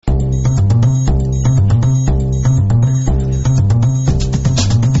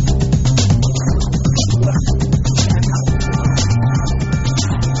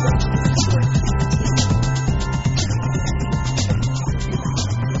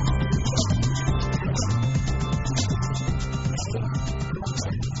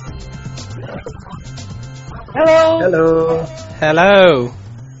Hello. Hello. Hello.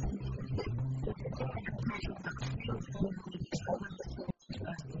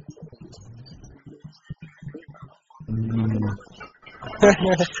 Mm.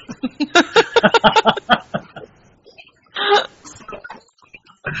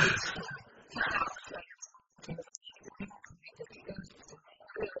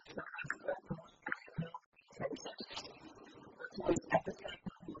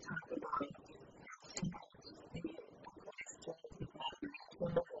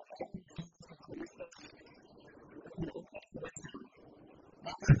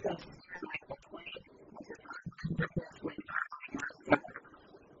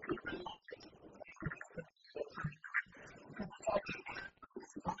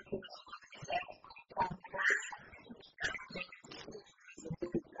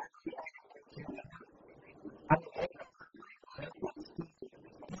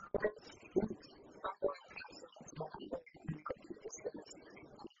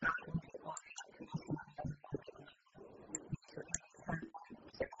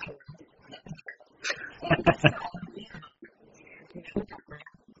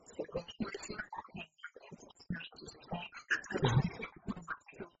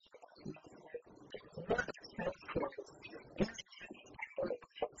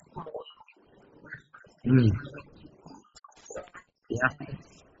 Mm. Yeah.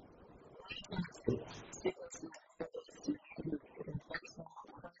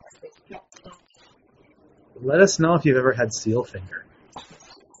 Let us know if you've ever had Sealfinger.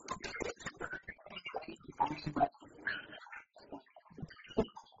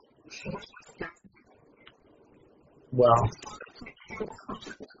 Well,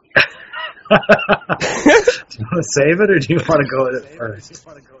 do you want to save it or do you want to go with it first?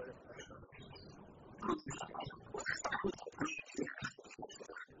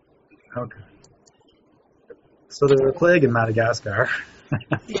 Okay. So there was a plague in Madagascar.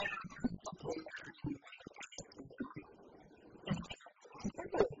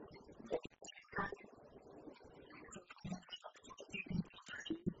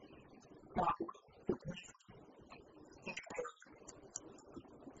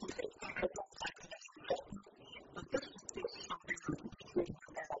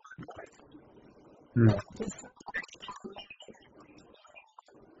 Mm.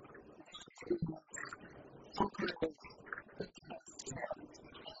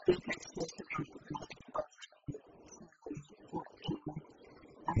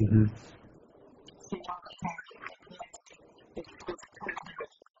 Hmm.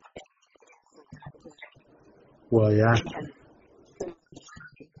 Well, yeah.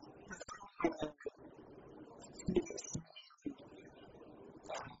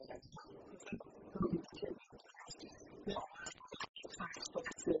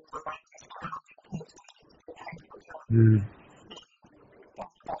 Mm.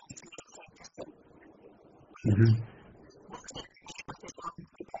 Hmm.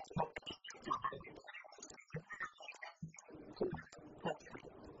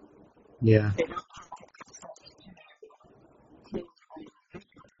 Yeah.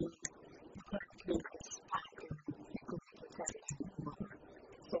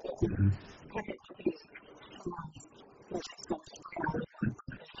 Hmm.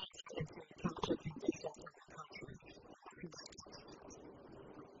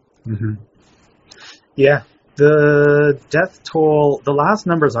 Hmm. Yeah. The death toll, the last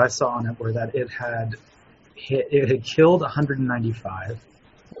numbers I saw on it were that it had killed 195,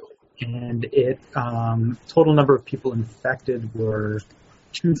 and it total number of people infected were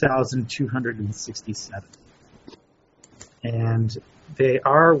 2,267. And they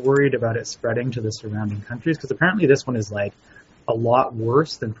are worried about it spreading to the surrounding countries because apparently this one is like a lot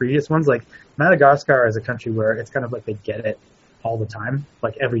worse than previous ones. Like Madagascar is a country where it's kind of like they get it all the time.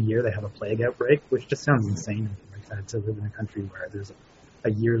 Like every year they have a plague outbreak, which just sounds insane like that, to live in a country where there's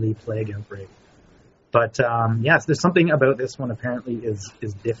a yearly plague outbreak. But yes, there's something about this one apparently is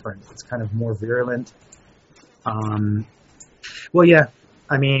different. It's kind of more virulent. Um, well, yeah.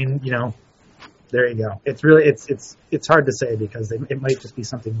 I mean, there you go. It's really it's hard to say because it might just be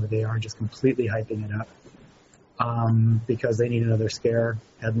something where they are just completely hyping it up because they need another scare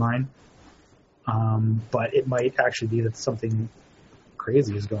headline. But it might actually be that something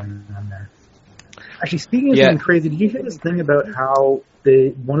crazy is going on there. Actually, speaking of Yeah. something crazy, did you hear this thing about how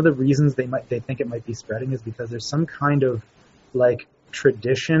one of the reasons they think it might be spreading is because there's some kind of like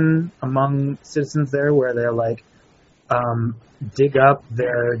tradition among citizens there where they're like dig up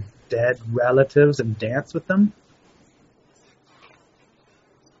their dead relatives and dance with them.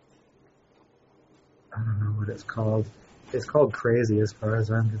 I don't know what it's called. It's called crazy as far as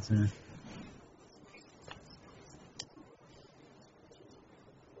I'm concerned.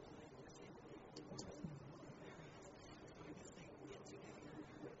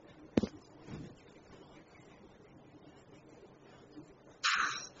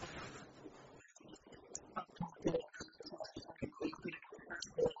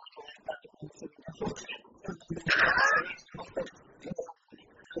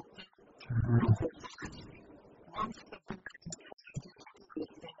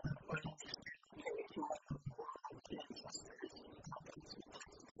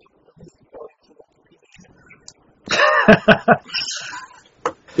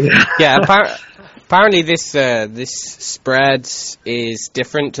 Yeah, apparently this spread is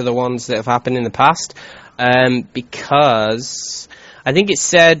different to the ones that have happened in the past, because I think it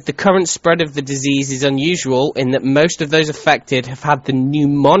said the current spread of the disease is unusual in that most of those affected have had the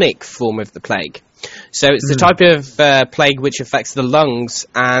pneumonic form of the plague. So it's the type of plague which affects the lungs,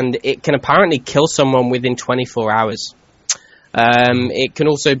 and it can apparently kill someone within 24 hours. It can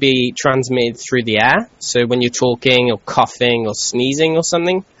also be transmitted through the air, so when you're talking or coughing or sneezing or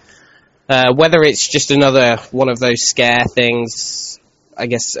something. Whether it's just another one of those scare things, I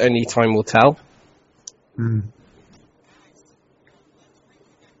guess only time will tell.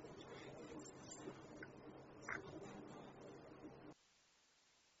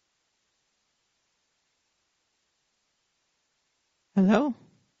 Hello?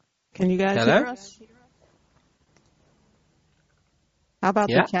 Can you guys hear us? How about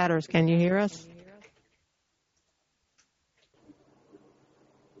the chatters? Can you hear us?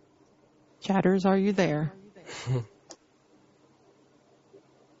 Chatters, are you there?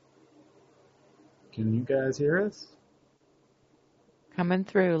 Can you guys hear us? Coming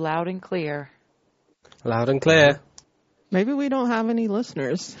through loud and clear. Loud and clear. Maybe we don't have any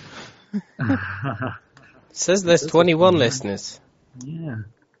listeners. It says there's 21 listeners. Yeah.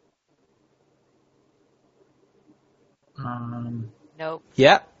 Nope.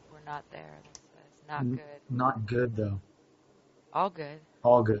 Yeah. We're not there. That's not good. Not good, though. All good.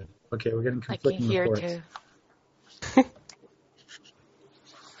 All good. Okay, we're getting conflicting reports. I can hear too.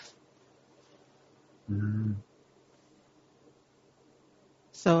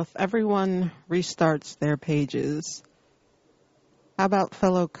 So if everyone restarts their pages, how about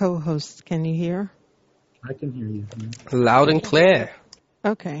fellow co-hosts? Can you hear? I can hear you. Loud and clear.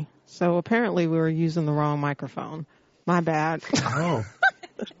 Okay. So apparently we were using the wrong microphone. My bad. Oh.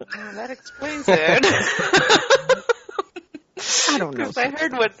 Well, that explains it. I don't know.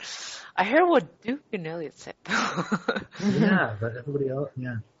 I heard what Duke and Elliot said. Yeah, but everybody else,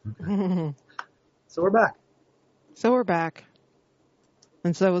 yeah. Okay. So we're back.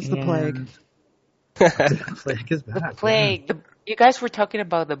 And so is the plague. The plague is back. The plague. Yeah. You guys were talking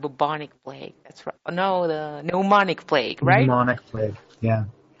about the bubonic plague. That's right. No, the pneumonic plague, right? Pneumonic plague, yeah.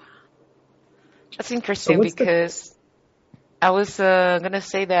 That's interesting because I was going to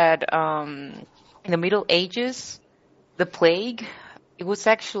say that in the Middle Ages, the plague, it was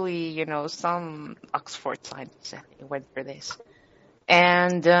actually, some Oxford scientists went through this.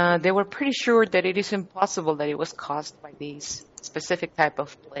 And they were pretty sure that it is impossible that it was caused by this specific type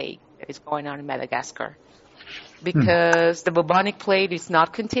of plague that is going on in Madagascar. Because the bubonic plague is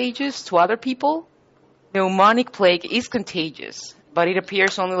not contagious to other people. Pneumonic plague is contagious, but it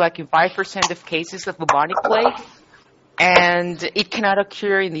appears only like in 5% of cases of bubonic plague. And it cannot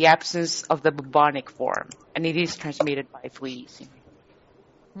occur in the absence of the bubonic form. And it is transmitted by fleas.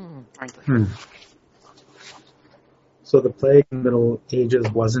 So the plague in the Middle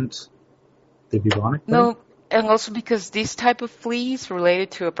Ages wasn't the bubonic plague? No, and also because this type of fleas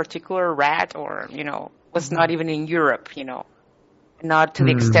related to a particular rat or, was not even in Europe, not to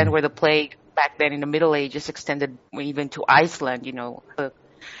the extent where the plague back then in the Middle Ages extended even to Iceland,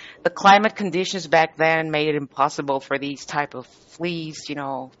 The climate conditions back then made it impossible for these type of fleas,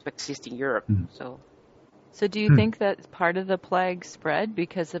 to exist in Europe. So do you think that part of the plague spread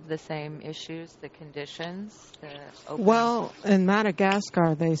because of the same issues, the conditions? Well, in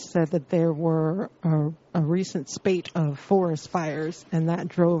Madagascar, they said that there were a recent spate of forest fires, and that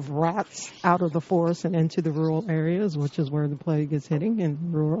drove rats out of the forest and into the rural areas, which is where the plague is hitting,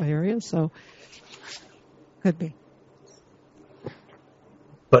 in rural areas. So, could be.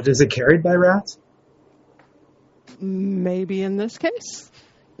 But is it carried by rats? Maybe in this case.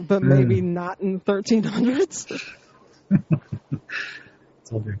 But maybe not in 1300s.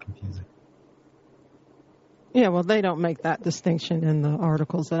 It's all very confusing. Yeah, well, they don't make that distinction in the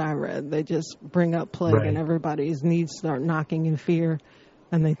articles that I read. They just bring up plague and everybody's needs start knocking in fear.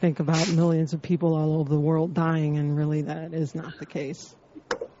 And they think about millions of people all over the world dying, and really that is not the case.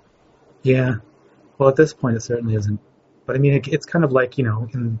 Yeah. Well, at this point, it certainly isn't. But, I mean, it's kind of like,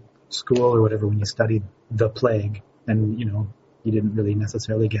 in school or whatever, when you studied the plague and, you didn't really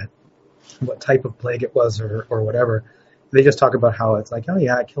necessarily get what type of plague it was or whatever. They just talk about how it's like, oh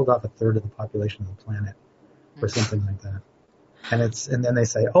yeah, it killed off a third of the population of the planet or something like that. And then they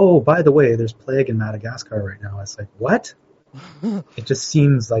say, oh, by the way, there's plague in Madagascar right now. It's like, what? It just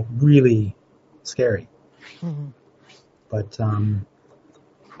seems like really scary. But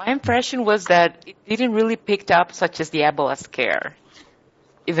my impression was that it didn't really pick up such as the Ebola scare,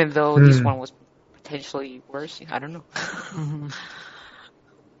 even though this one was potentially worse. I don't know.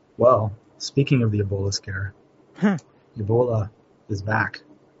 Well, speaking of the Ebola scare, Ebola is back.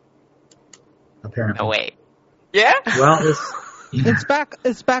 Apparently. No way. Yeah? Well, It's back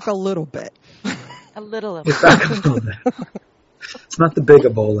a little bit. A little of it's back a little bit. It's not the big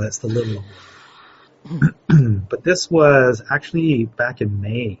Ebola, it's the little Ebola. But this was actually back in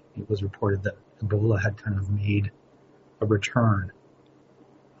May. It was reported that Ebola had kind of made a return.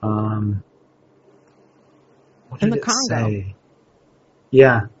 What did In the it Congo. say?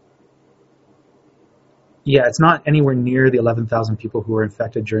 Yeah. Yeah, it's not anywhere near the 11,000 people who were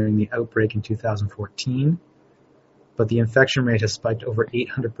infected during the outbreak in 2014, but the infection rate has spiked over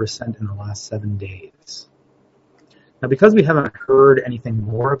 800% in the last 7 days. Now, because we haven't heard anything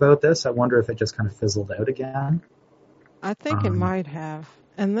more about this, I wonder if it just kind of fizzled out again. I think it might have.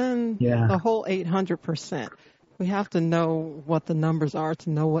 And then Yeah. the whole 800%. We have to know what the numbers are to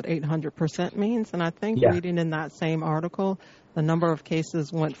know what 800% means. And I think reading in that same article, the number of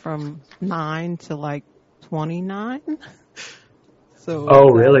cases went from 9 to like 29. So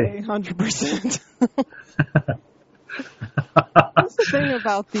really? 800%. That's the thing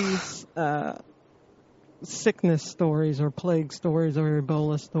about these sickness stories or plague stories or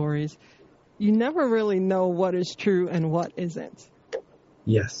Ebola stories. You never really know what is true and what isn't.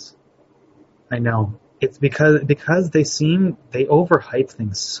 Yes, I know. It's because they overhype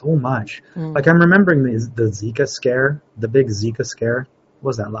things so much. Like I'm remembering the Zika scare, the big Zika scare.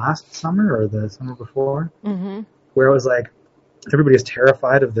 Was that last summer or the summer before? Mm-hmm. Where it was like everybody is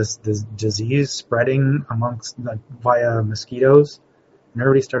terrified of this disease spreading via mosquitoes, and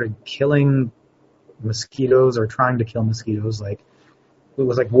everybody started killing mosquitoes or trying to kill mosquitoes. Like it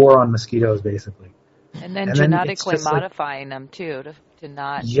was like war on mosquitoes, basically. And then genetically modifying them too to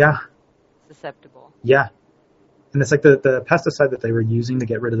not susceptible. Yeah. And it's like the pesticide that they were using to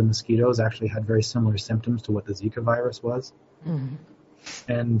get rid of the mosquitoes actually had very similar symptoms to what the Zika virus was. Mm-hmm.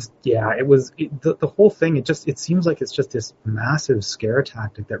 And the whole thing, it seems like it's just this massive scare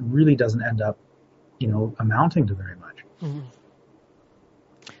tactic that really doesn't end up, amounting to very much. Mm-hmm.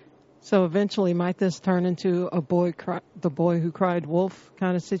 So eventually, might this turn into the boy who cried wolf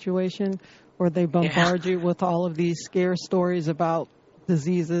kind of situation, where they bombard you with all of these scare stories about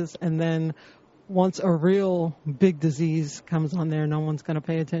diseases, and then once a real big disease comes on there, no one's going to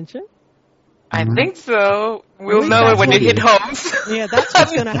pay attention? I think so. We'll know it when it hit homes. Yeah, that's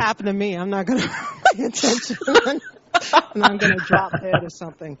what's going to happen to me. I'm not going to pay attention, and I'm going to drop dead or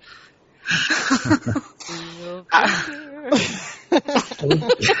something.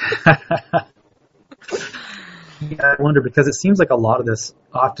 I wonder, because it seems like a lot of this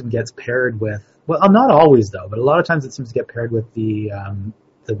often gets paired with, well, not always though, but a lot of times it seems to get paired with the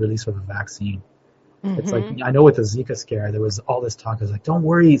release of a vaccine. Mm-hmm. It's like, I know with the Zika scare, there was all this talk. It was like, don't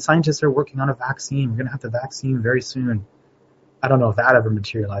worry, scientists are working on a vaccine. We're going to have the vaccine very soon. I don't know if that ever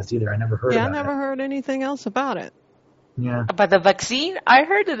materialized either. I never heard about it. Yeah, I never heard anything else about it. Yeah. About the vaccine, I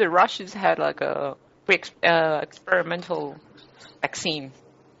heard that the Russians had like a experimental vaccine.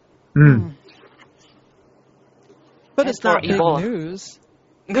 Mm. But it's not big Ebola. news.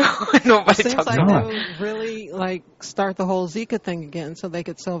 No, nobody Seems talks like about they would really start the whole Zika thing again so they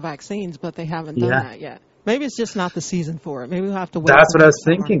could sell vaccines, but they haven't done that yet. Maybe it's just not the season for it. Maybe we'll have to wait. That's what I was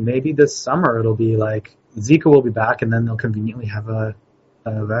thinking. Maybe this summer it'll be like Zika will be back, and then they'll conveniently have a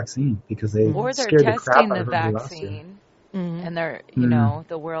vaccine because they scared the crap out of everybody last year. And they're,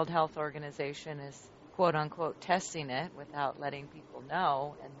 the World Health Organization is quote unquote testing it without letting people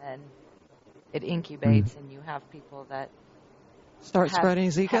know, and then it incubates, and you have people that start spreading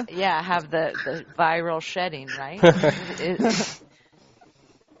Zika? Have the viral shedding, right? So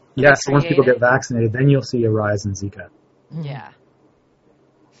once people get vaccinated, then you'll see a rise in Zika. Yeah.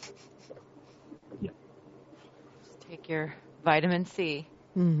 Just take your vitamin C,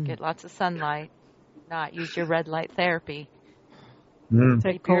 get lots of sunlight, not use your red light therapy.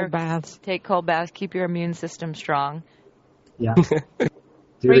 Take cold baths. Take cold baths, keep your immune system strong. Yeah.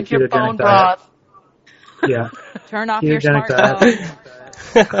 Drink your bone broth. Yeah. Turn off your smartphone.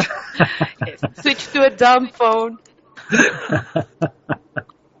 Switch to a dumb phone.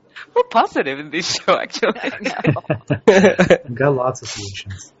 We're positive in this show, actually. We've got lots of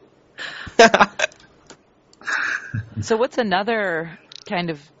solutions. So what's another kind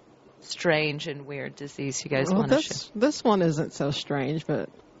of strange and weird disease you guys want to share? This one isn't so strange, but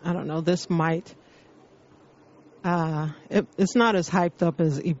I don't know. This might... it's not as hyped up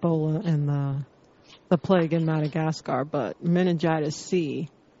as Ebola and the plague in Madagascar, but meningitis C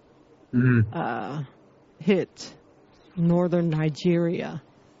hit northern Nigeria.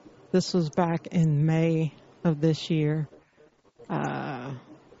 This was back in May of this year.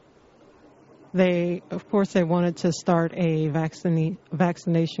 They wanted to start a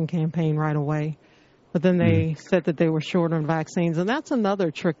vaccination campaign right away, But then they said that they were short on vaccines, and that's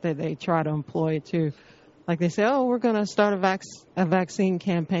another trick that they try to employ too. Like they say, oh, we're going to start a vaccine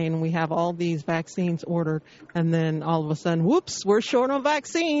campaign, and we have all these vaccines ordered, and then all of a sudden, whoops, we're short on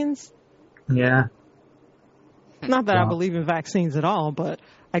vaccines. Yeah. Not that I believe in vaccines at all, but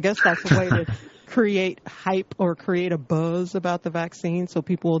I guess that's a way to create hype or create a buzz about the vaccine so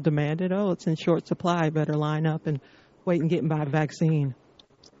people will demand it. Oh, it's in short supply. Better line up and wait and get my vaccine.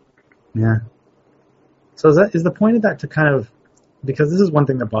 Yeah. So is the point of that to kind of, because this is one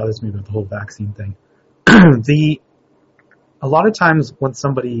thing that bothers me about the whole vaccine thing. A lot of times when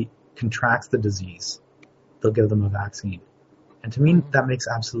somebody contracts the disease, they'll give them a vaccine. And to me, that makes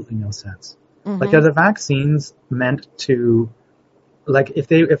absolutely no sense. Like, are the vaccines meant to, like, if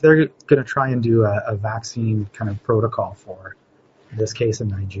they're going to try and do a vaccine kind of protocol for this case in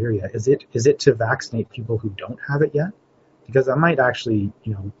Nigeria, is it to vaccinate people who don't have it yet? Because that might actually,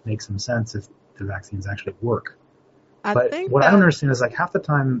 make some sense if the vaccines actually work. But what I don't understand is, like, half the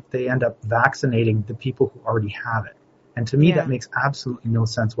time they end up vaccinating the people who already have it. And to me, that makes absolutely no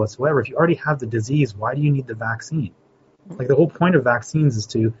sense whatsoever. If you already have the disease, why do you need the vaccine? Like, the whole point of vaccines is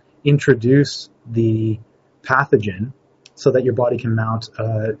to introduce the pathogen so that your body can mount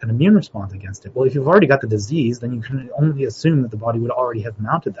an immune response against it. Well, if you've already got the disease, then you can only assume that the body would already have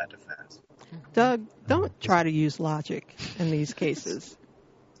mounted that defense. Doug, don't try to use logic in these cases.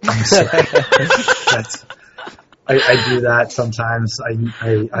 I'm sorry. I do that sometimes.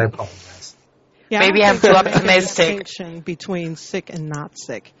 I apologize. Yeah, Maybe I'm too optimistic. Distinction between sick and not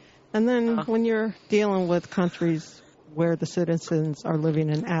sick. And then when you're dealing with countries where the citizens are living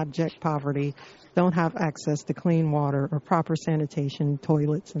in abject poverty, don't have access to clean water or proper sanitation,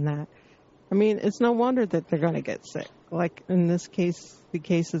 toilets and that. I mean, it's no wonder that they're going to get sick. Like in this case, the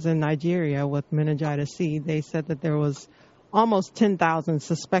cases in Nigeria with meningitis C, they said that there was almost 10,000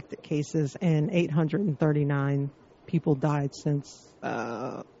 suspected cases and 839 people died since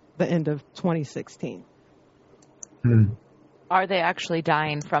the end of 2016. Are they actually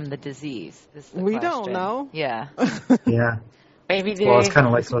dying from the disease? We don't know. Yeah. Yeah. Maybe Well, it's kind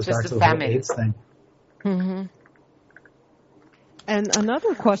of like goes just back a to the famine. AIDS thing. Mm-hmm. And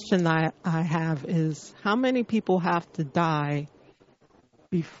another question I have is, how many people have to die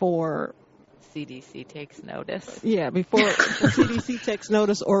before CDC takes notice? Yeah, before the CDC takes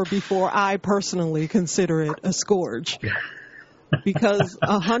notice, or before I personally consider it a scourge. Because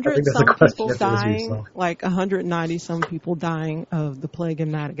 100 some people dying, like 190 some people dying of the plague in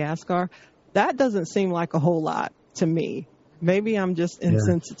Madagascar, that doesn't seem like a whole lot to me. Maybe I'm just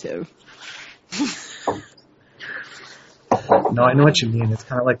insensitive. No, I know what you mean. It's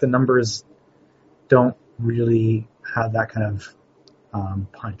kind of like the numbers don't really have that kind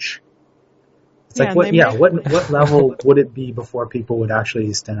of punch. It's like, what level would it be before people would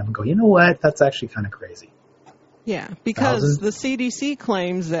actually stand up and go, you know what, that's actually kind of crazy? Yeah, because the CDC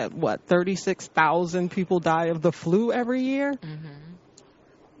claims that, 36,000 people die of the flu every year? Mm-hmm.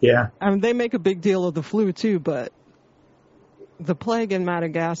 Yeah. I mean, they make a big deal of the flu, too, but the plague in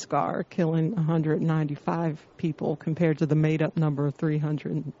Madagascar killing 195 people compared to the made-up number of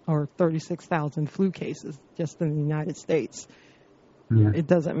 300 or 36,000 flu cases just in the United States. Yeah. It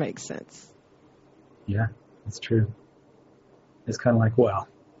doesn't make sense. Yeah, that's true. It's kind of like, well,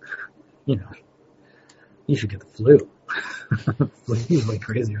 you should get the flu. Flu's way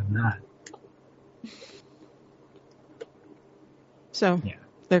crazier than that. So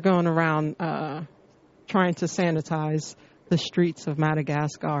they're going around trying to sanitize the streets of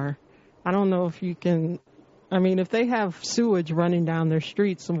Madagascar. I don't know if you can, if they have sewage running down their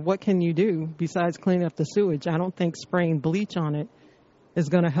streets, what can you do besides clean up the sewage? I don't think spraying bleach on it is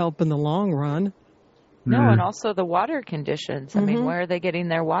going to help in the long run. No, and also the water conditions. I mean, where are they getting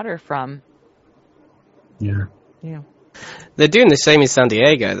their water from? Yeah. They're doing the same in San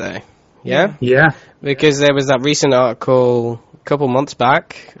Diego, though. Yeah? Yeah. Because there was that recent article a couple months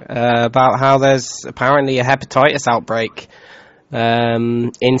back about how there's apparently a hepatitis outbreak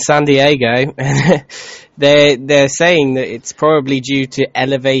in San Diego. They're saying that it's probably due to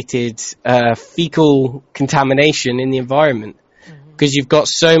elevated fecal contamination in the environment. Because you've got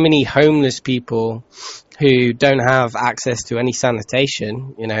so many homeless people who don't have access to any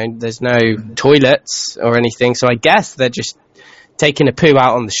sanitation. There's no toilets or anything. So I guess they're just taking a poo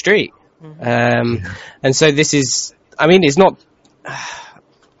out on the street. And so this is, it's not,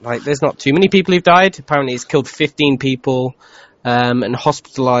 there's not too many people who've died. Apparently it's killed 15 people and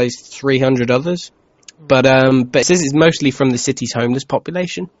hospitalized 300 others. But it says it's mostly from the city's homeless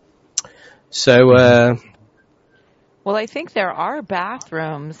population. So, Well, I think there are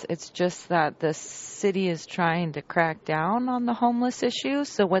bathrooms. It's just that the city is trying to crack down on the homeless issue.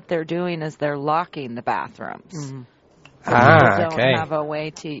 So what they're doing is they're locking the bathrooms. Mm-hmm. So people don't okay. have a way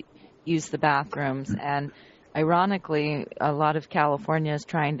to use the bathrooms. And ironically, a lot of California is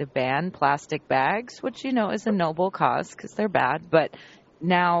trying to ban plastic bags, which, is a noble cause because they're bad. But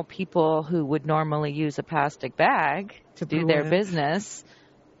now people who would normally use a plastic bag to do their business,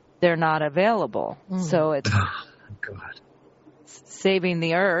 they're not available. So it's God. saving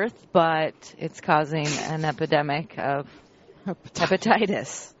the earth, but it's causing an epidemic of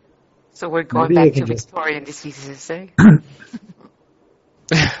hepatitis. So we're going Maybe back to just- Victorian diseases, eh?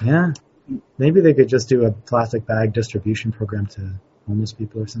 Yeah. Maybe they could just do a plastic bag distribution program to homeless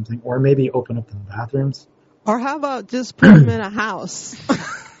people or something. Or maybe open up the bathrooms. Or how about just put them in a house?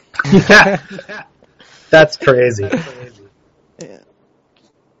 Yeah. That's crazy. Yeah.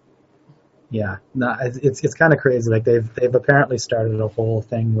 Yeah, no, it's kind of crazy. Like they've apparently started a whole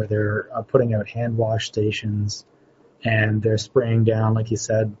thing where they're putting out hand wash stations, and they're spraying down, like you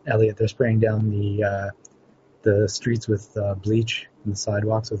said, Elliot. They're spraying down the streets with bleach and the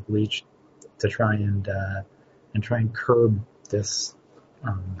sidewalks with bleach to try and curb this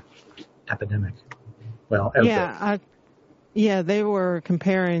epidemic. Well, outbreak. Yeah, they were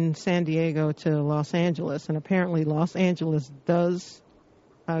comparing San Diego to Los Angeles, and apparently Los Angeles does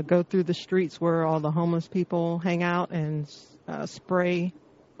go through the streets where all the homeless people hang out and spray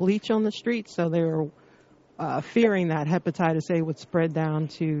bleach on the streets. So they were fearing that hepatitis A would spread down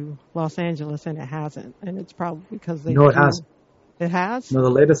to Los Angeles, and it hasn't. And it's probably because they it has. It has? No, the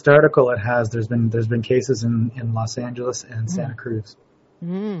latest article it has. There's been cases in Los Angeles and Santa Cruz.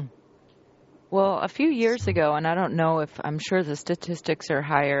 Mm. Well, a few years ago, and I don't know if I'm sure the statistics are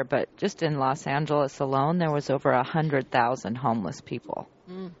higher, but just in Los Angeles alone, there was over 100,000 homeless people.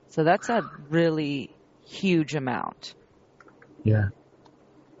 Mm. So that's a really huge amount. Yeah.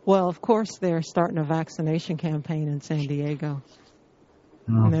 Well, of course, they're starting a vaccination campaign in San Diego.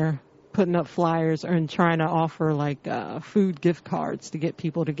 Oh. And they're putting up flyers and trying to offer food gift cards to get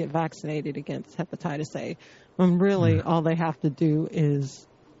people to get vaccinated against hepatitis A. When really all they have to do is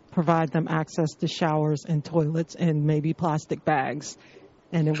provide them access to showers and toilets and maybe plastic bags,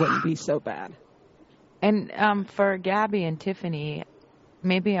 and it wouldn't be so bad. And for Gabby and Tiffany,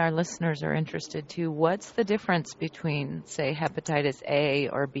 maybe our listeners are interested too. What's the difference between, say, hepatitis A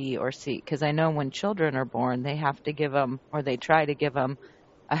or B or C? Because I know when children are born, they have to give them, or they try to give them,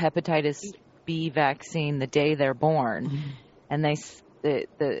 a hepatitis B vaccine the day they're born. Mm-hmm. And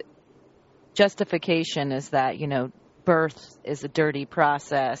the justification is that, birth is a dirty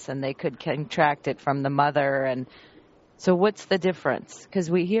process and they could contract it from the mother. And so what's the difference?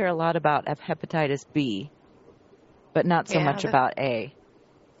 Because we hear a lot about hepatitis B, but not so much about A.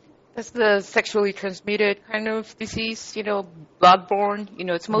 That's the sexually transmitted kind of disease, bloodborne.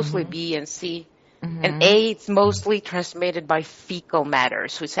 It's mostly B and C. Mm-hmm. And A, it's mostly transmitted by fecal matter.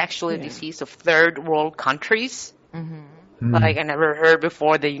 So it's actually a disease of third world countries. Mm-hmm. Like I never heard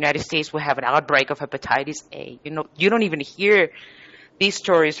before the United States will have an outbreak of hepatitis A. You don't even hear these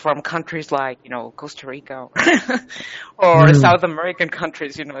stories from countries like, Costa Rica or South American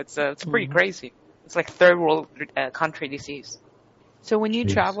countries. It's pretty crazy. It's like third world country disease. So when you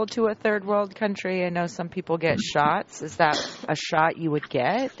travel to a third world country, I know some people get shots. Is that a shot you would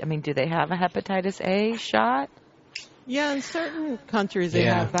get? I mean, do they have a hepatitis A shot? Yeah, in certain countries they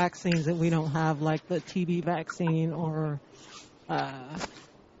have vaccines that we don't have, like the TB vaccine or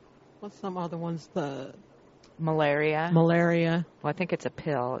what's some other ones? The malaria. Malaria. Well, I think it's a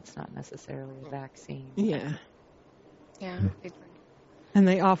pill. It's not necessarily a vaccine. Yeah. Yeah. And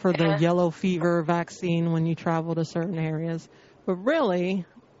they offer the yellow fever vaccine when you travel to certain areas. But really,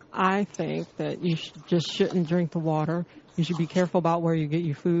 I think that you just shouldn't drink the water. You should be careful about where you get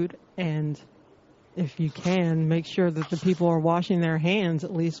your food, and if you can, make sure that the people are washing their hands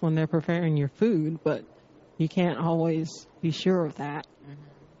at least when they're preparing your food, but you can't always be sure of that.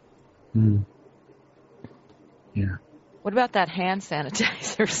 Mm. Yeah. What about that hand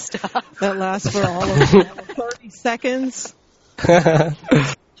sanitizer stuff? That lasts for all of 30 seconds?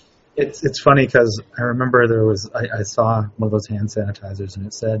 It's funny because I remember I saw one of those hand sanitizers and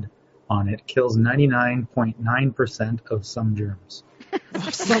it said on it, kills 99.9% of some germs.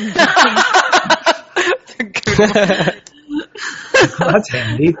 Some That's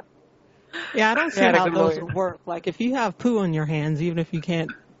handy. Yeah, I don't see how those would work. Like, if you have poo on your hands, even if you can't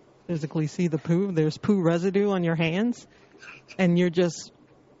physically see the poo, there's poo residue on your hands, and you're just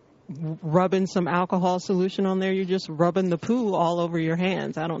rubbing some alcohol solution on there, you're just rubbing the poo all over your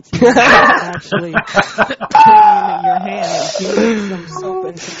hands. I don't see how that's actually clean your hands. You need some soap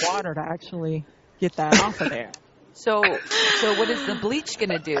and some water to actually get that off of there. So what is the bleach going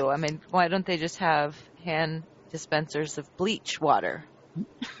to do? I mean, why don't they just have hand dispensers of bleach water?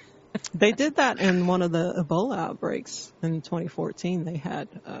 They did that in one of the Ebola outbreaks in 2014. They had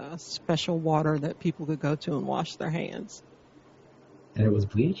special water that people could go to and wash their hands. And it was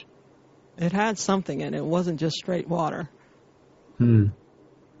bleach? It had something in it. It wasn't just straight water. Interesting.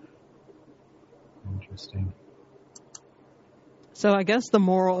 So I guess the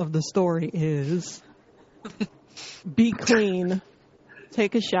moral of the story is be clean,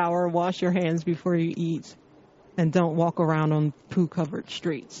 take a shower, wash your hands before you eat, and don't walk around on poo-covered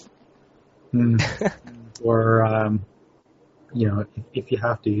streets. Or, if you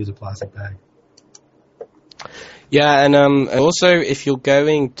have to, use a plastic bag. Yeah, and also if you're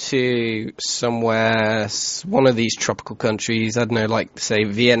going to somewhere, one of these tropical countries, I don't know, like say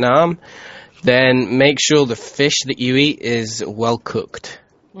Vietnam, then make sure the fish that you eat is well cooked.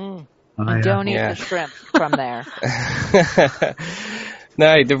 And don't eat the shrimp from there.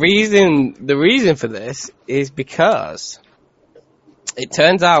 No, the reason for this is because it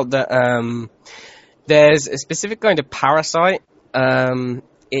turns out that there's a specific kind of parasite.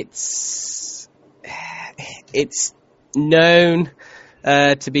 It's known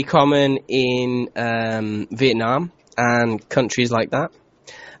to be common in Vietnam and countries like that.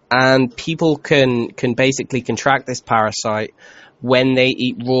 And people can basically contract this parasite when they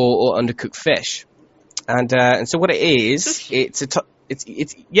eat raw or undercooked fish. And so what it is, it's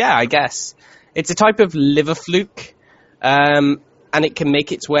I guess it's a type of liver fluke, and it can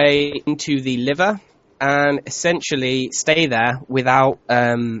make its way into the liver and essentially stay there without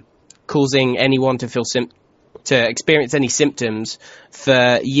causing anyone to experience any symptoms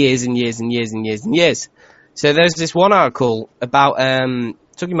for years and years and years and years and years. So there's this one article about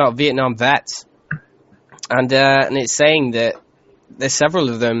talking about Vietnam vets, and it's saying that there's several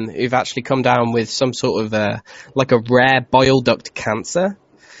of them who've actually come down with some sort of like a rare bile duct cancer.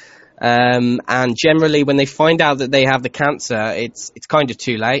 And generally, when they find out that they have the cancer, it's kind of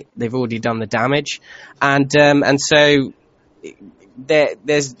too late. They've already done the damage, and so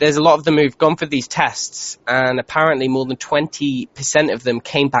there's a lot of them who've gone for these tests, and apparently more than 20% of them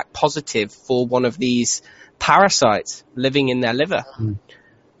came back positive for one of these parasites living in their liver.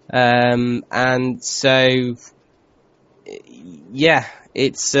 And so, yeah,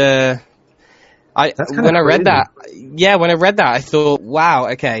 it's when I read that, I thought, wow,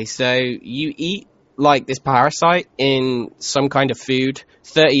 okay, so you eat like this parasite in some kind of food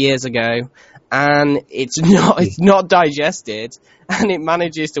 30 years ago, and it's not digested, and it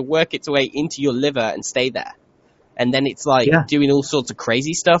manages to work its way into your liver and stay there. And then it's like doing all sorts of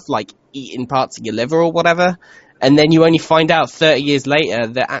crazy stuff, like eating parts of your liver or whatever. And then you only find out 30 years later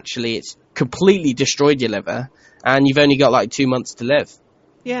that actually it's completely destroyed your liver, and you've only got like 2 months to live.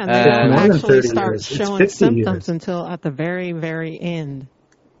 Yeah, and they don't actually start years. showing symptoms until at the very, very end.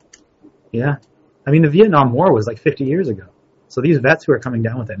 Yeah. I mean, the Vietnam War was like 50 years ago. So these vets who are coming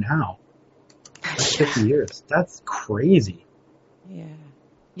down with it now, that's 50 years. That's crazy. Yeah.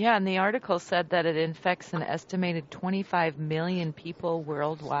 Yeah, and the article said that it infects an estimated 25 million people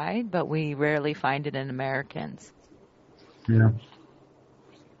worldwide, but we rarely find it in Americans. Yeah.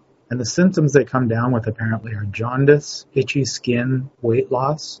 And the symptoms they come down with apparently are jaundice, itchy skin, weight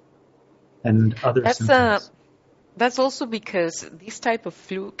loss, and other symptoms. That's also because this type of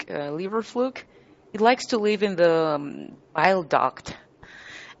fluke, liver fluke, it likes to live in the bile duct.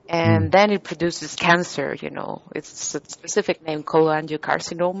 And then it produces cancer, It's a specific name,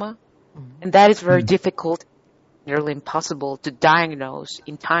 cholangiocarcinoma. And that is very difficult, nearly impossible to diagnose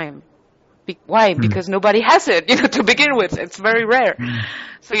in time. Why? Because nobody has it, to begin with. It's very rare.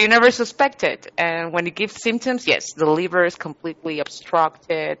 So you never suspect it. And when it gives symptoms, yes, the liver is completely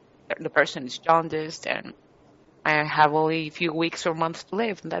obstructed, the person is jaundiced, and I have only a few weeks or months to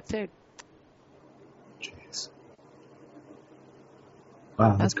live, and that's it. Jeez.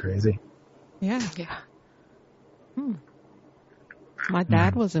 Wow, that's crazy. Yeah. My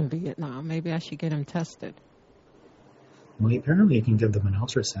dad was in Vietnam. Maybe I should get him tested. Well, apparently you can give them an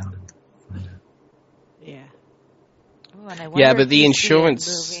ultrasound and find out. Yeah. Ooh, and I wonder but if the you insurance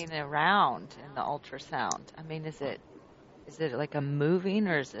see it moving around in the ultrasound. I mean, is it like a moving,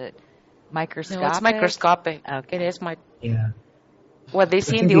 or is it microscopic? No, it's microscopic. Okay. It is Yeah. What they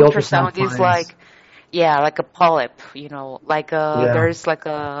see in the ultrasound is like a polyp, there's like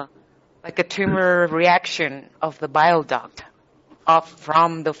a tumor reaction of the bile duct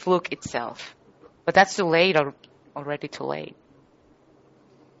from the fluke itself. But that's too late, already too late.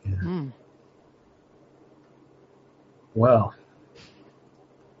 Yeah. Well,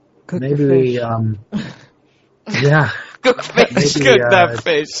 Cook maybe the fish. yeah. Cook fish. cook that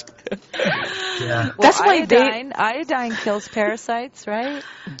fish. Yeah. Well, That's why iodine kills parasites, right?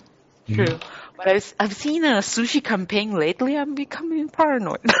 True. But I've seen a sushi campaign lately. I'm becoming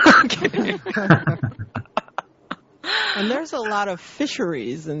paranoid. I'm kidding. And there's a lot of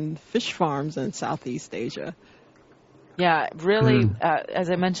fisheries and fish farms in Southeast Asia. Yeah, really, as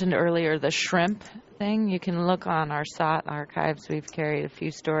I mentioned earlier, the shrimp thing, you can look on our SOT archives. We've carried a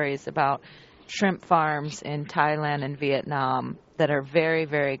few stories about shrimp farms in Thailand and Vietnam that are very,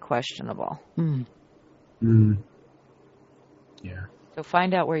 very questionable. Yeah. So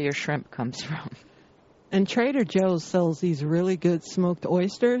find out where your shrimp comes from. And Trader Joe's sells these really good smoked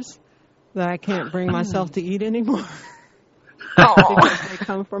oysters that I can't bring myself to eat anymore. Because they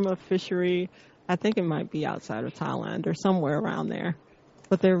come from a fishery. I think it might be outside of Thailand or somewhere around there.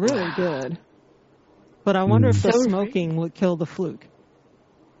 But they're really good. But I wonder if the smoking would kill the fluke.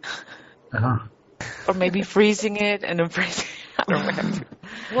 Or maybe freezing it and then freezing it. I don't know.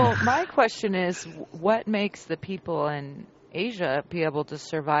 Well, my question is, what makes the people in Asia be able to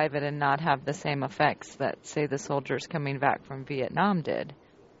survive it and not have the same effects that, say, the soldiers coming back from Vietnam did?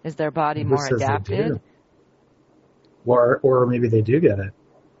 Is their body more adapted? Or maybe they do get it.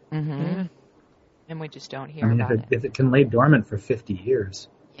 Mm-hmm. And we just don't hear about it. If it can lay dormant for 50 years.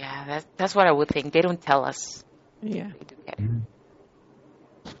 Yeah, that's what I would think. They don't tell us. Yeah. They do get it.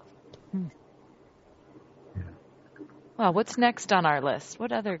 Well, what's next on our list?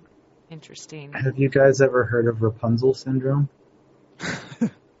 What other interesting... Have you guys ever heard of Rapunzel syndrome?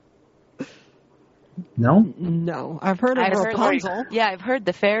 No? No. I've heard of Rapunzel. I've heard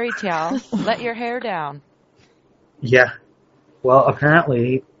the fairy tale. Let your hair down. Yeah. Well,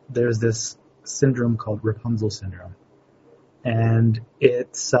 apparently there's this syndrome called Rapunzel syndrome. And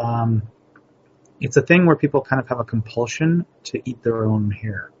it's a thing where people kind of have a compulsion to eat their own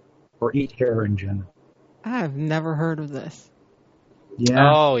hair or eat hair in general. I have never heard of this.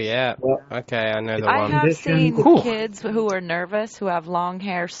 Yeah. Oh, yeah. Well, okay, I know the I one. have seen kids who are nervous who have long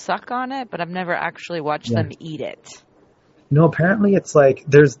hair suck on it, but I've never actually watched them eat it. No, apparently it's like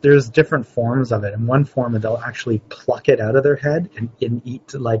there's different forms of it. In one form, they'll actually pluck it out of their head and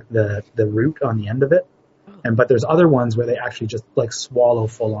eat like the root on the end of it. But there's other ones where they actually just like swallow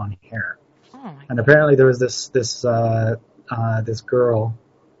full on hair. And apparently there was this girl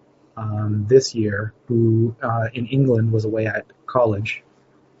this year who in England was away at college,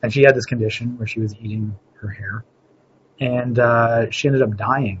 and she had this condition where she was eating her hair, and she ended up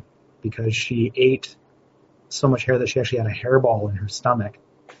dying because she ate so much hair that she actually had a hairball in her stomach,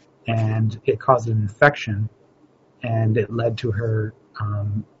 and it caused an infection, and it led to her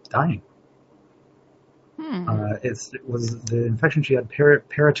dying. It was the infection she had,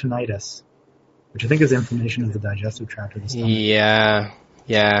 peritonitis, which I think is inflammation of the digestive tract of the stomach.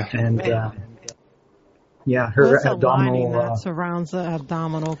 Yeah. And her That's abdominal... a lining that surrounds the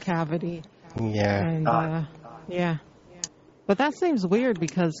abdominal cavity. Yeah. And, yeah. But that seems weird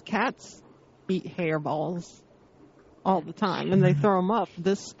because cats eat hairballs all the time, and they throw them up.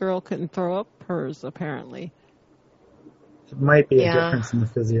 This girl couldn't throw up hers, apparently. It might be a difference in the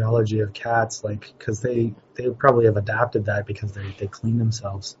physiology of cats, like, because they probably have adapted that because they clean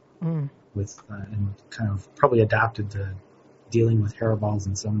themselves with and kind of probably adapted to dealing with hairballs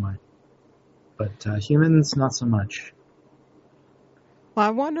in some way. But humans, not so much. Well,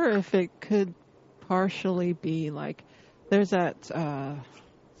 I wonder if it could partially be like, there's that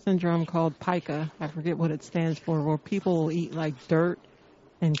syndrome called pica. I forget what it stands for, where people will eat like dirt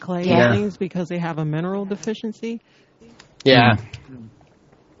and clay and things because they have a mineral deficiency. Yeah.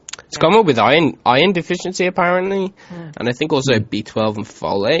 It's common with iron deficiency, apparently. And I think also B12 and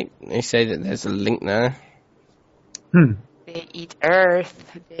folate. They say that there's a link there. They eat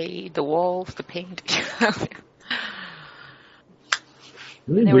earth, they eat the walls, the paint.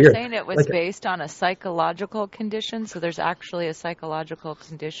 Really they weird. were saying it was based on a psychological condition, so there's actually a psychological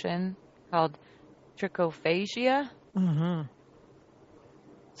condition called trichophagia.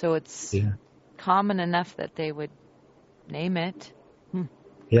 So it's common enough that they would name it.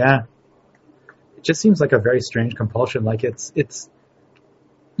 Yeah. It just seems like a very strange compulsion. Like it's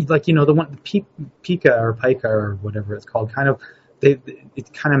like, you know, the one pica or pica or whatever it's called, kind of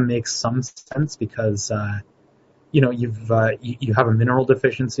it kind of makes some sense because you know, you have a mineral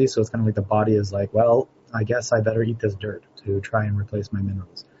deficiency, so it's kind of like the body is like, well, I guess I better eat this dirt to try and replace my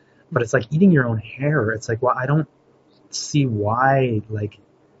minerals. But it's like eating your own hair. It's like, well, I don't see why. Like,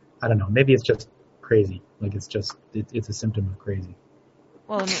 I don't know. Maybe it's just crazy. Like it's just it's a symptom of crazy.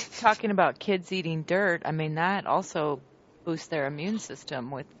 Well, talking about kids eating dirt, I mean, that also boosts their immune system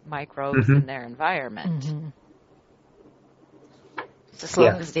with microbes in their environment. As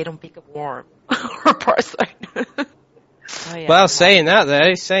long as they don't pick up worm or parasite. Oh, yeah. Well, saying that,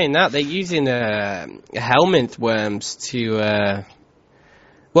 they're using helminth worms to.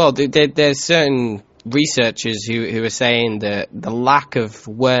 There's certain researchers who are saying that the lack of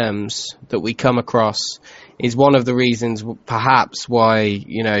worms that we come across is one of the reasons, perhaps, why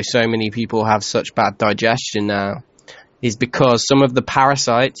so many people have such bad digestion now. Is because some of the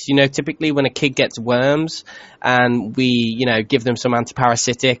parasites, typically when a kid gets worms and we, give them some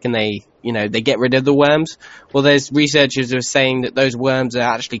antiparasitic and they get rid of the worms. Well, there's researchers who are saying that those worms are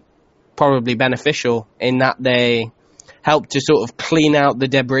actually probably beneficial in that they help to sort of clean out the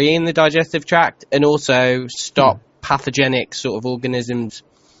debris in the digestive tract and also stop pathogenic sort of organisms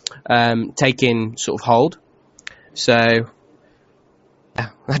taking sort of hold. So,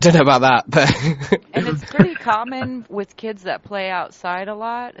 I don't know about that, but and it's pretty common with kids that play outside a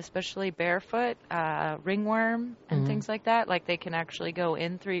lot, especially barefoot, ringworm and things like that. Like they can actually go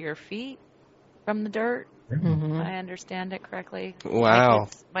in through your feet from the dirt. Mm-hmm. I understand it correctly. Wow.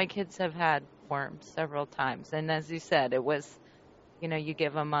 My kids have had worms several times, and as you said, it was, you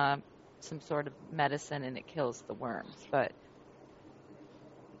give them some sort of medicine and it kills the worms, but.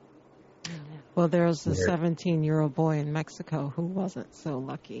 Well, there was a 17-year-old boy in Mexico who wasn't so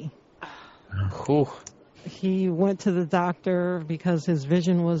lucky. He went to the doctor because his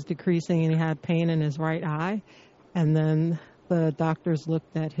vision was decreasing and he had pain in his right eye. And then the doctors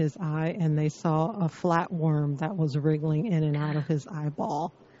looked at his eye and they saw a flatworm that was wriggling in and out of his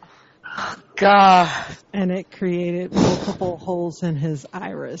eyeball. God. And it created multiple holes in his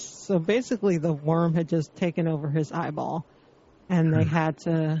iris. So basically the worm had just taken over his eyeball and they had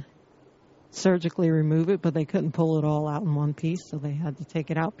to surgically remove it, but they couldn't pull it all out in one piece, so they had to take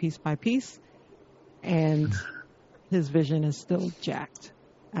it out piece by piece. And his vision is still jacked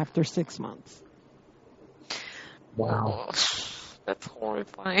after 6 months. Wow. That's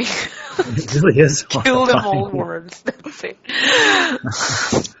horrifying. It really is horrifying. Kill them all worms. That's it.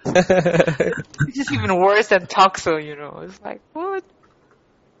 It's just even worse than toxo, It's like, what?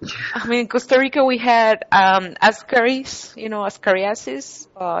 I mean, in Costa Rica we had ascariasis,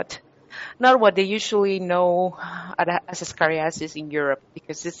 but not what they usually know as ascariasis in Europe,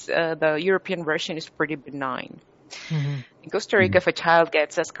 because the European version is pretty benign. Mm-hmm. In Costa Rica, if a child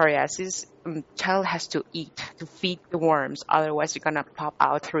gets ascariasis, child has to feed the worms, otherwise they're gonna pop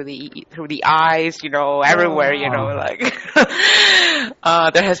out through the eyes, everywhere,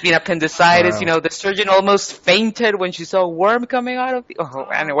 there has been appendicitis, the surgeon almost fainted when she saw a worm coming out of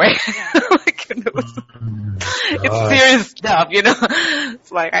anyway. It's serious stuff,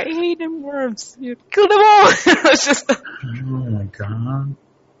 It's like, I hate them worms. You kill them all. It's just. Oh my God.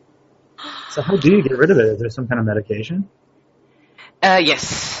 So how do you get rid of it? Is there some kind of medication?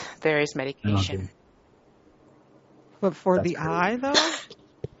 Yes, there is medication. Okay. But for the eye, though?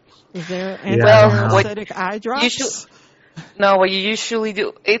 Is there anti-parasitic eye drops? What you usually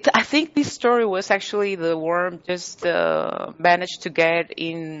do, I think this story was actually the worm just managed to get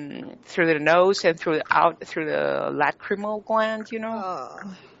in through the nose and through the lacrimal gland,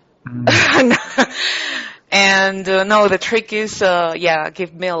 And the trick is,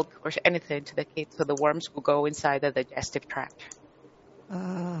 give milk or anything to the kid so the worms will go inside the digestive tract.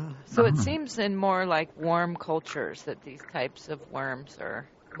 So it seems in more like warm cultures that these types of worms are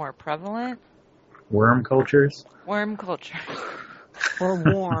more prevalent. Worm cultures? Worm culture. Or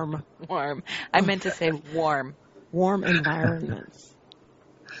warm. Warm. I meant to say warm. Warm environments.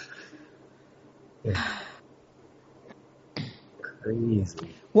 Yeah.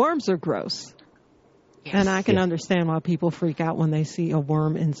 Crazy. Worms are gross. Yes. And I can understand why people freak out when they see a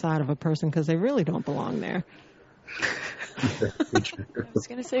worm inside of a person, because they really don't belong there. I was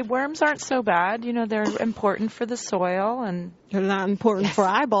going to say, worms aren't so bad. They're important for the soil, and they're not important for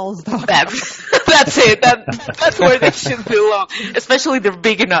eyeballs, though. That's it. That's where they should belong, especially they're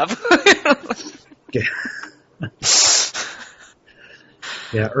big enough.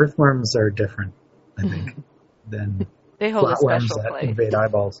 Yeah, earthworms are different, I think, than they hold a flatworms special that place. invade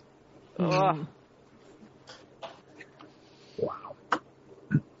eyeballs. Oh. Wow.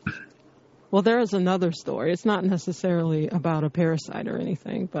 Well, there is another story. It's not necessarily about a parasite or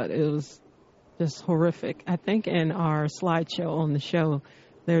anything, but it was just horrific. I think in our slideshow on the show,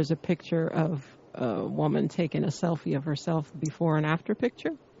 there's a picture of a woman taking a selfie of herself before and after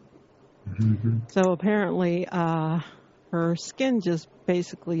picture. Mm-hmm. So apparently her skin just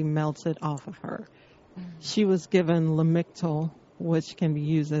basically melted off of her. Mm-hmm. She was given Lamictal, which can be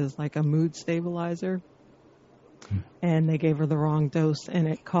used as like a mood stabilizer. And they gave her the wrong dose, and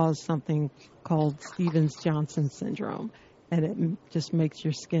it caused something called Stevens-Johnson syndrome. And it just makes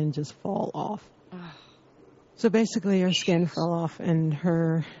your skin just fall off. So basically her skin fell off, and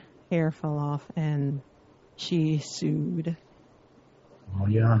her hair fell off, and she sued. Oh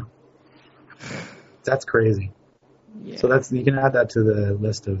yeah, that's crazy. Yeah. So you can add that to the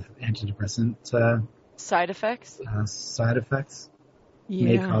list of antidepressant Side effects? side effects. Yeah.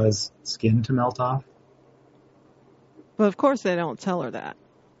 May cause skin to melt off. But of course they don't tell her that.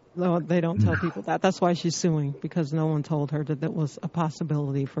 No, they don't tell people that. That's why she's suing, because no one told her that was a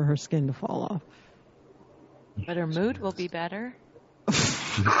possibility for her skin to fall off. But her mood will be better.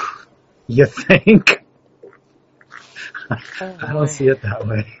 You think? Oh, I don't see it that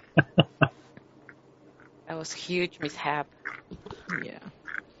way. That was a huge mishap. Yeah.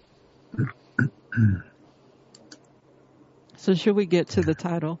 So should we get to the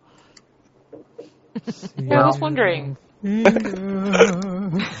title? Yeah, I was wondering. Anybody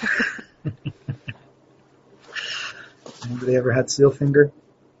ever had Sealfinger?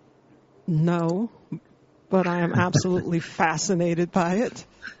 No, but I am absolutely fascinated by it.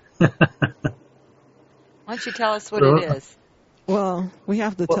 Why don't you tell us what it is? Well, we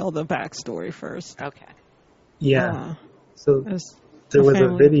have to tell the backstory first. Okay. Yeah. So There's there was a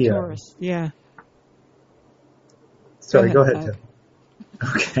family of video. tourists. Yeah. Sorry, go ahead, Doug. Tim.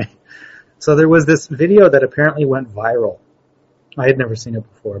 Okay. So there was this video that apparently went viral. I had never seen it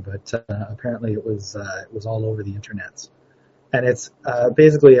before, but apparently it was all over the internets. And it's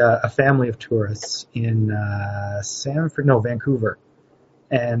basically a family of tourists in Vancouver,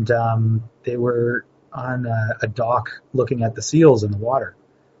 and they were on a dock looking at the seals in the water.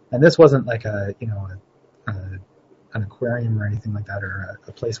 And this wasn't like an aquarium or anything like that, or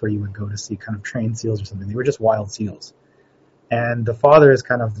a place where you would go to see kind of trained seals or something. They were just wild seals. And the father is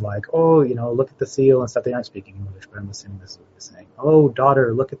kind of like, oh, look at the seal and stuff. They aren't speaking English, but I'm assuming this is what he's saying. Oh,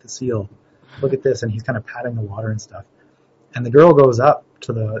 daughter, look at the seal. Look at this. And he's kind of patting the water and stuff. And the girl goes up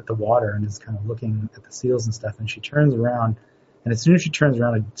to the water and is kind of looking at the seals and stuff. And she turns around. And as soon as she turns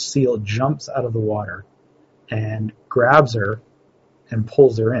around, a seal jumps out of the water and grabs her and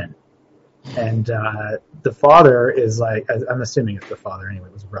pulls her in. And the father is like, I'm assuming it's the father anyway,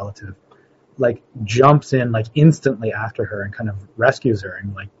 it was a relative, like jumps in like instantly after her and kind of rescues her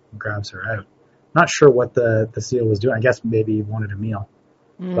and like grabs her out. Not sure what the seal was doing. I guess maybe he wanted a meal.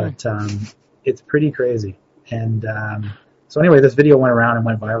 But it's pretty crazy. And so anyway, this video went around and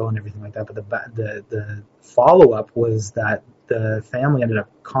went viral and everything like that. But the follow-up was that the family ended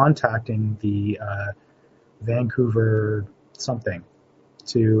up contacting the Vancouver something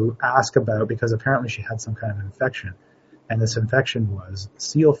to ask about, because apparently she had some kind of infection. And this infection was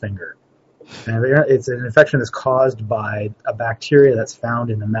Sealfinger. And it's an infection that's caused by a bacteria that's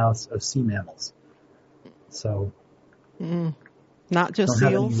found in the mouths of sea mammals. So, not just don't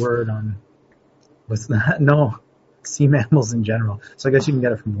seals. have any word on what's that. No, sea mammals in general. So I guess you can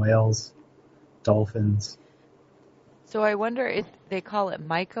get it from whales, dolphins. So I wonder if they call it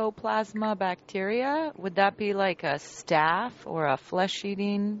mycoplasma bacteria. Would that be like a staph or a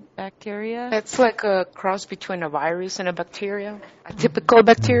flesh-eating bacteria? It's like a cross between a virus and a bacteria. A typical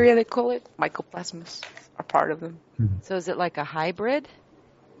bacteria, they call it. Mycoplasmas are part of them. So is it like a hybrid?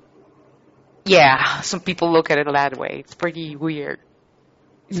 Yeah, some people look at it that way. It's pretty weird.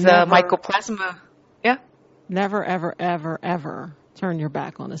 It's mycoplasma. Yeah. Never, ever, ever, ever turn your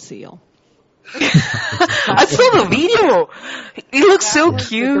back on a seal. I saw the video. He looks so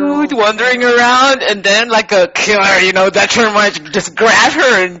cute, wandering around, and then like a killer, that termite just grabbed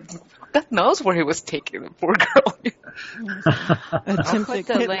her, and God knows where he was taking the poor girl. I'll put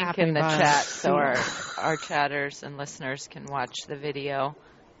the link in the chat so our chatters and listeners can watch the video.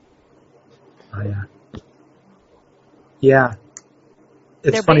 Oh yeah. Yeah.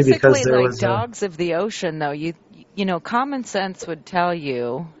 It's They're funny basically because there like was dogs of the ocean, though. You know, common sense would tell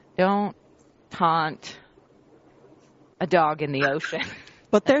you don't taunt a dog in the ocean.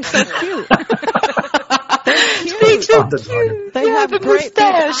 But they're so cute. They're so cute. They have great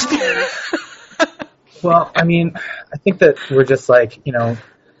mustache. Well, I mean, I think that we're just like,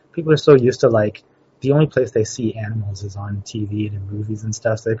 people are so used to like, the only place they see animals is on TV and in movies and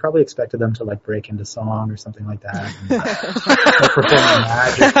stuff, so they probably expected them to like break into song or something like that. And, perform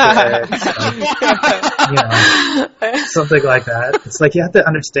magic tricks, something like that. It's like you have to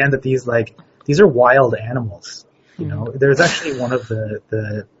understand that these are wild animals. There's actually one of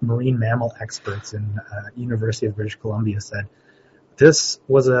the marine mammal experts in University of British Columbia said, this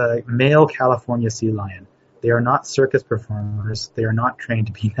was a male California sea lion. They are not circus performers. They are not trained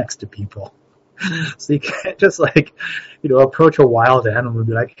to be next to people. So you can't just approach a wild animal and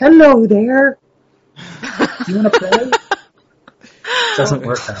be like, hello there. Do you want to play? It doesn't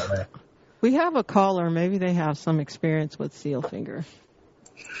work that way. We have a caller. Maybe they have some experience with Sealfinger.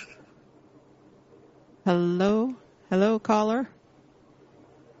 Hello? Hello, caller?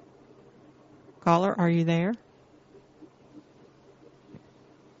 Caller, are you there?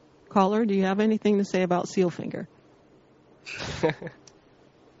 Caller, do you have anything to say about Sealfinger?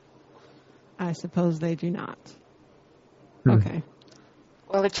 I suppose they do not. Okay.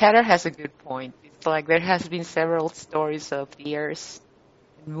 Well, the chatter has a good point. It's like there has been several stories of deers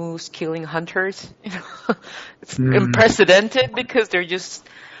and moose killing hunters. It's unprecedented because they're just,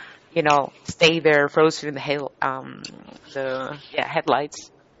 stay there frozen in the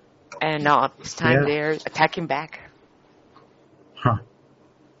headlights, and now this time they're attacking back. Huh.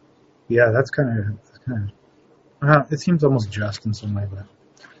 Yeah, that's kind of. It seems almost just in some way, but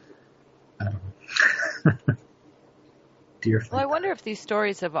I don't know. Deer. Well, I wonder if these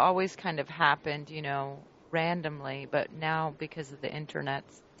stories have always kind of happened, randomly, but now because of the internet,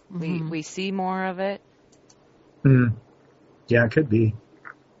 we see more of it. Yeah, it could be.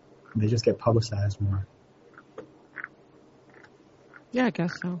 They just get publicized more. Yeah, I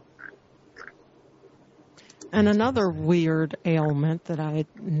guess so. And another weird ailment that I'd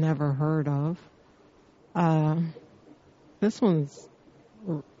never heard of. This one's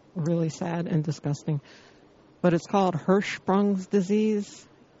really sad and disgusting. But it's called Hirschsprung's disease,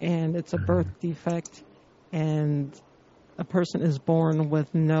 and it's a birth defect, and a person is born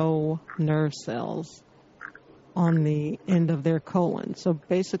with no nerve cells on the end of their colon. So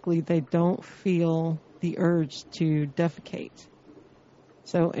basically, they don't feel the urge to defecate.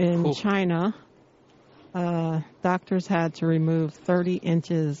 So in China, doctors had to remove 30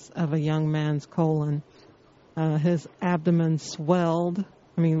 inches of a young man's colon. His abdomen swelled.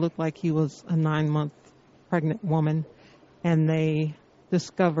 Looked like he was a 9-month pregnant woman, and they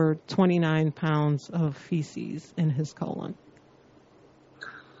discovered 29 pounds of feces in his colon.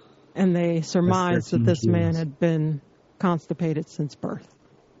 And they surmised that this man had been constipated since birth.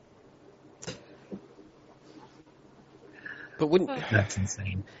 But that's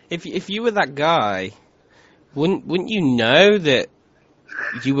insane. If you were that guy, wouldn't you know that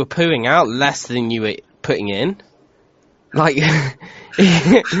you were pooing out less than you were putting in? Like,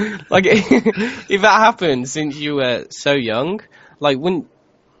 if that happened since you were so young, like, wouldn't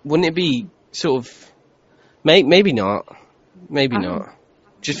it be sort of, maybe not,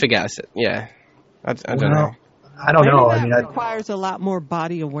 just forget it. Yeah, I don't know. I don't know. It requires a lot more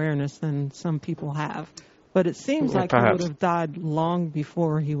body awareness than some people have, but it seems like he would have died long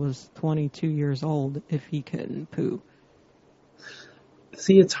before he was 22 years old if he couldn't poo.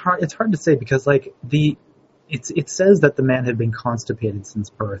 See, it's hard to say because it says that the man had been constipated since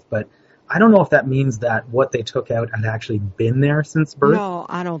birth, but I don't know if that means that what they took out had actually been there since birth. No,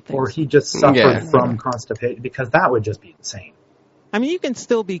 I don't think so. Or he just suffered from constipation, because that would just be insane. You can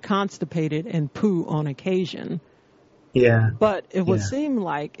still be constipated and poo on occasion. Yeah. But it would seem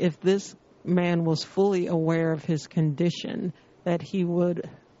like if this man was fully aware of his condition, that he would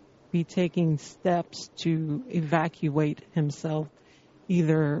be taking steps to evacuate himself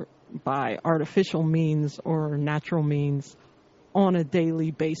either by artificial means or natural means on a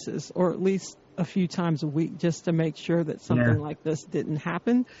daily basis, or at least a few times a week, just to make sure that something like this didn't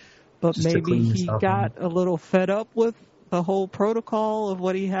happen. But just maybe he got a little fed up with the whole protocol of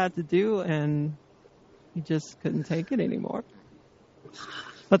what he had to do, and he just couldn't take it anymore.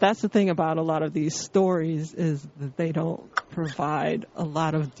 But that's the thing about a lot of these stories, is that they don't provide a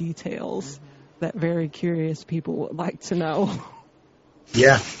lot of details that very curious people would like to know.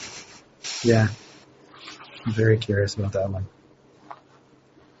 Yeah. Yeah. I'm very curious about that one.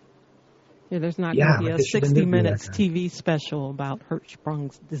 Yeah, there's not going to be a 60 minutes TV special about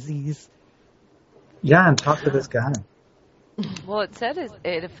Hirschsprung's disease. Yeah, and talk to this guy. Well, it said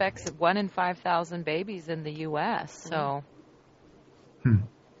it affects 1 in 5,000 babies in the U.S., so...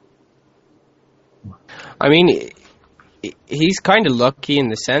 He's kind of lucky in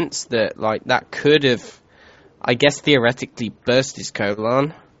the sense that, that could have, I guess, theoretically burst his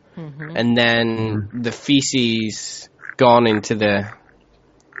colon, and then the feces gone into the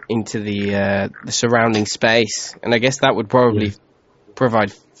surrounding space, and I guess that would probably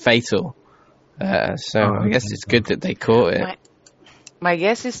provide fatal. I guess it's good that they caught it. My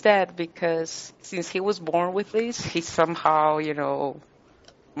guess is that because since he was born with this, he somehow,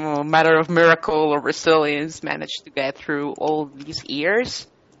 matter of miracle or resilience, managed to get through all these years.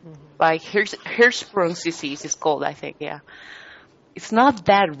 Like Hirschsprung's disease is called, I think. Yeah, it's not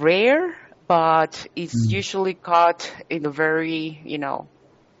that rare, but it's usually caught in the very,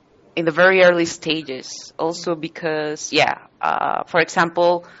 in the very early stages. Also because, for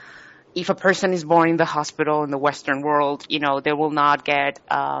example, if a person is born in the hospital in the Western world, they will not get,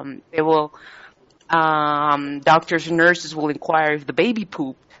 doctors and nurses will inquire if the baby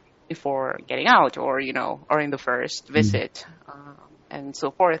pooped before getting out, or in the first visit, and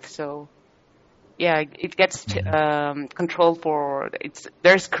so forth. So it gets controlled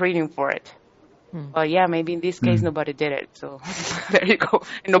there's screening for it. But yeah, maybe in this case nobody did it. So there you go.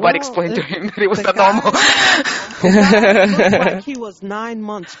 And nobody explained to him that it was not normal. The guy looked like he was 9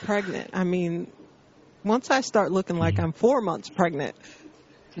 months pregnant. I mean, once I start looking like I'm 4 months pregnant,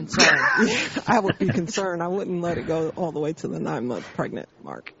 I would be concerned. I wouldn't let it go all the way to the 9-month pregnant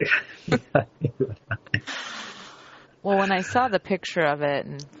mark. Well, when I saw the picture of it,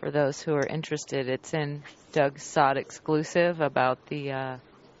 and for those who are interested, it's in Doug's Sod exclusive about the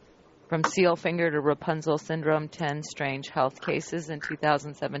from Sealfinger to Rapunzel syndrome, 10 strange health cases in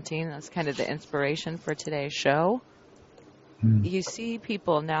 2017. That's kind of the inspiration for today's show. You see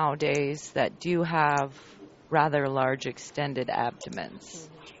people nowadays that do have rather large extended abdomens.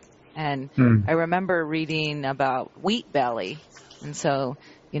 And I remember reading about wheat belly. And so,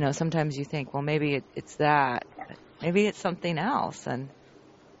 sometimes you think, well, maybe it's that. Maybe it's something else. And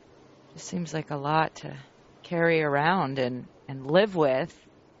it just seems like a lot to carry around and live with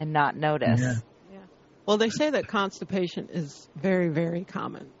and not notice. Yeah. Well, they say that constipation is very, very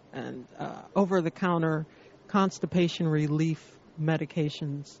common. And over-the-counter constipation relief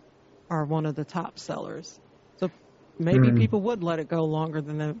medications are one of the top sellers. So maybe people would let it go longer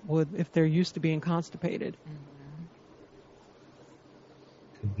than they would if they're used to being constipated.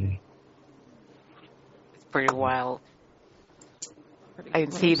 Could be. It's pretty wild. I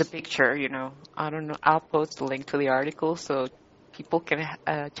see the picture, I don't know. I'll post the link to the article so people can,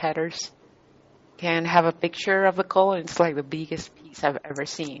 chatters can have a picture of the colon. It's like the biggest piece I've ever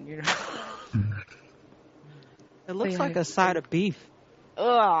seen, It looks like a side of beef.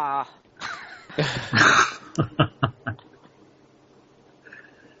 Ugh.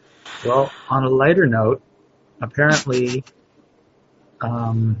 Well, on a lighter note, apparently,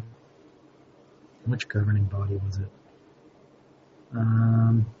 which governing body was it?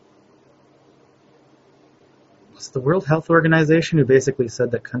 It's the World Health Organization who basically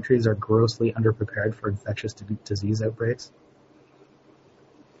said that countries are grossly underprepared for infectious disease outbreaks.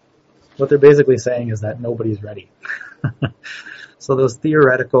 What they're basically saying is that nobody's ready. So those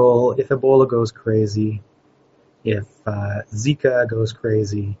theoretical, if Ebola goes crazy, if Zika goes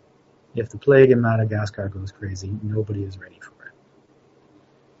crazy, if the plague in Madagascar goes crazy, nobody is ready for it.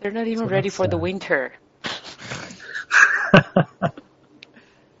 They're not even ready for the winter.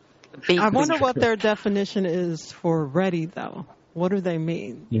 I wonder what their definition is for ready, though. What do they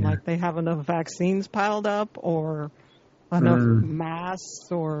mean? Yeah. Like they have enough vaccines piled up or enough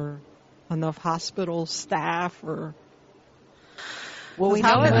masks or enough hospital staff or... Well, we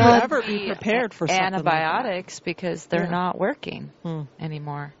how know can it you would ever be prepared for something antibiotics like because they're not working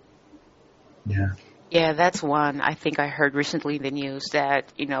anymore. Yeah. Yeah, that's one I think I heard recently in the news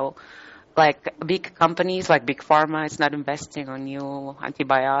that, like big companies like Big Pharma is not investing on new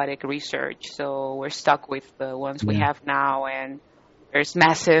antibiotic research. So we're stuck with the ones we have now, and there's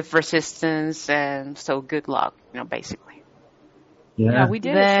massive resistance, and so good luck, basically. Yeah, we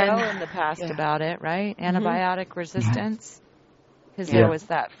did a show in the past about it, right? Antibiotic resistance. Because there was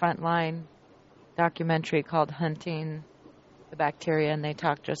that frontline documentary called Hunting the Bacteria, and they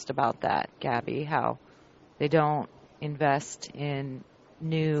talked just about that, Gabby, how they don't invest in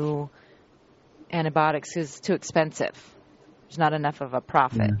new antibiotics because it's too expensive. There's not enough of a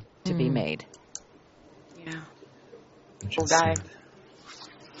profit to be made. Yeah. People die.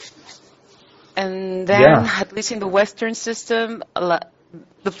 And then, at least in the Western system,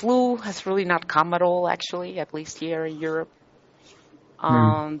 the flu has really not come at all, actually, at least here in Europe.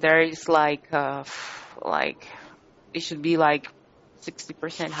 There is it should be like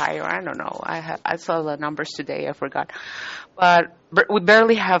 60% higher. I don't know. I saw the numbers today. I forgot. But we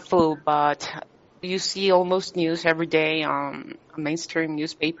barely have flu. But you see almost news every day on mainstream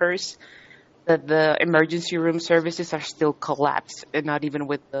newspapers that the emergency room services are still collapsed, and not even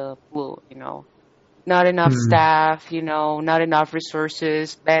with the flu. Not enough staff. Not enough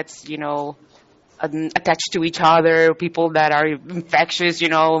resources. Beds. Attached to each other, people that are infectious,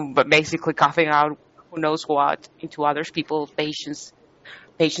 but basically coughing out who knows what into other people's patients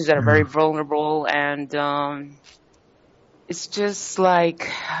that are very vulnerable, and it's just like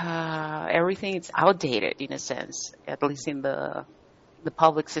everything is outdated in a sense, at least in the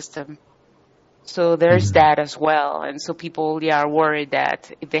public system. So there's that as well, and so people are worried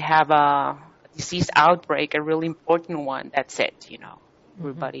that if they have a disease outbreak, a really important one, that's it,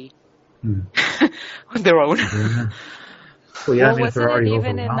 everybody. On their own. Well, wasn't it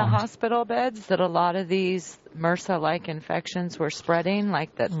even in the hospital beds that a lot of these MRSA-like infections were spreading?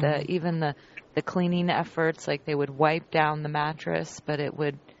 Like that, even the cleaning efforts, like they would wipe down the mattress, but it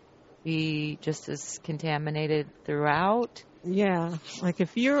would be just as contaminated throughout. Yeah, like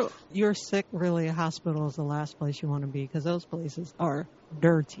if you're sick, really, a hospital is the last place you want to be because those places are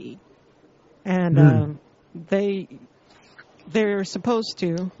dirty, and they they're supposed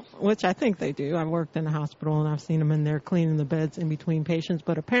to, which I think they do. I worked in a hospital and I've seen them in there cleaning the beds in between patients,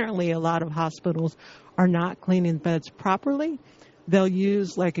 but apparently a lot of hospitals are not cleaning beds properly. They'll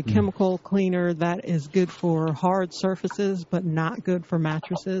use like a chemical cleaner that is good for hard surfaces but not good for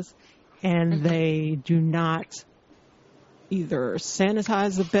mattresses, and they do not either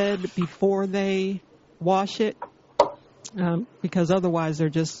sanitize the bed before they wash it, because otherwise they're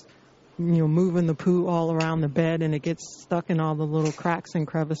just moving the poo all around the bed and it gets stuck in all the little cracks and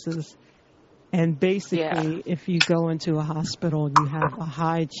crevices. And basically, if you go into a hospital, you have a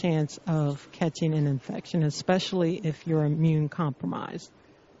high chance of catching an infection, especially if you're immune compromised.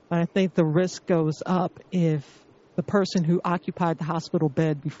 But I think the risk goes up if the person who occupied the hospital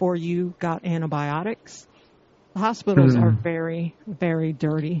bed before you got antibiotics. The hospitals are very, very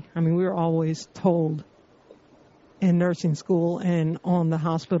dirty. I mean, we were always told in nursing school and on the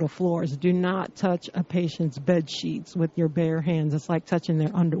hospital floors, do not touch a patient's bed sheets with your bare hands. It's like touching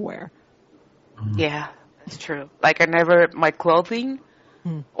their underwear. Yeah, that's true. Like my clothing,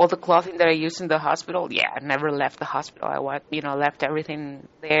 all the clothing that I used in the hospital, I never left the hospital. I left everything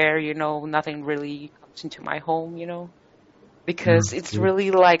there, nothing really comes into my home, because it's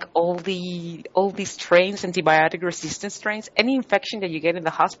really like all these strains, antibiotic resistant strains. Any infection that you get in the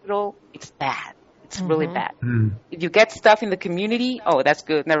hospital, it's bad. It's really bad. If you get stuff in the community, that's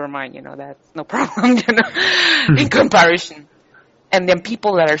good. Never mind, that's no problem, in comparison. And then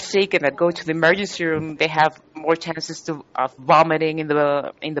people that are sick and that go to the emergency room, they have more chances of vomiting in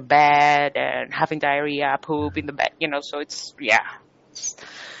the bed and having diarrhea, poop in the bed, so it's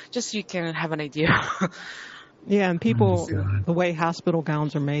just so you can have an idea. Yeah, and people, the way hospital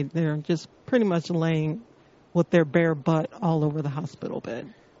gowns are made, they're just pretty much laying with their bare butt all over the hospital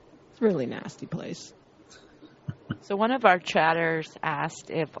bed. It's a really nasty place. So one of our chatters asked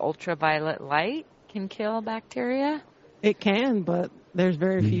if ultraviolet light can kill bacteria. It can, but there's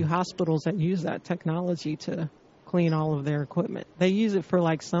very few hospitals that use that technology to clean all of their equipment. They use it for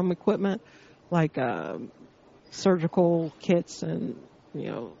like some equipment, like surgical kits and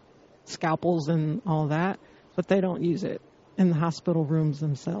scalpels and all that, but they don't use it in the hospital rooms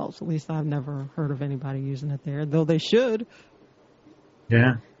themselves. At least I've never heard of anybody using it there, though they should.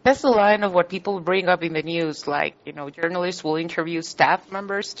 Yeah. That's the line of what people bring up in the news. Like, journalists will interview staff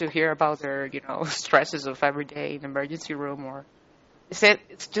members to hear about their, stresses of every day in the emergency room, or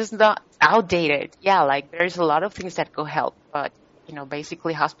it's just not outdated. Yeah, like there's a lot of things that could help, but,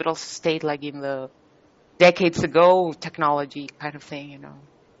 basically hospitals stayed like in the decades ago technology kind of thing,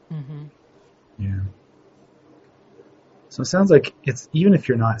 Mm-hmm. Yeah. So it sounds like it's, even if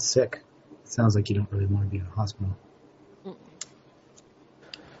you're not sick, it sounds like you don't really want to be in a hospital.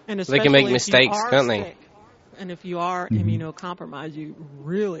 And they can make mistakes, can't they? Sick, and if you are immunocompromised, you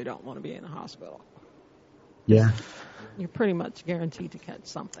really don't want to be in a hospital. Yeah. You're pretty much guaranteed to catch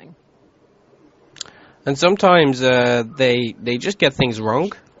something. And sometimes they just get things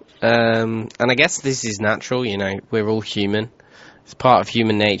wrong. And I guess this is natural, we're all human. It's part of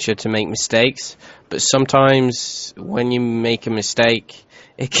human nature to make mistakes. But sometimes when you make a mistake,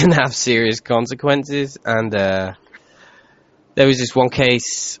 it can have serious consequences. And there was this one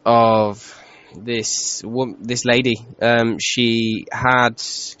case of this lady. She had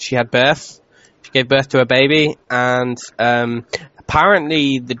birth. She gave birth to a baby, and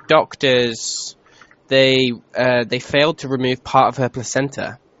apparently the doctors they failed to remove part of her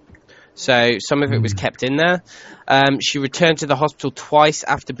placenta. So some of it was kept in there. She returned to the hospital twice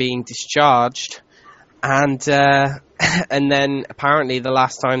after being discharged, and then apparently the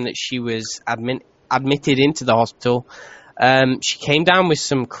last time that she was admitted into the hospital, she came down with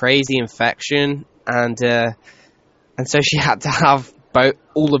some crazy infection, and so she had to have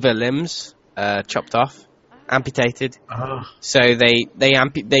all of her limbs chopped off, amputated. So they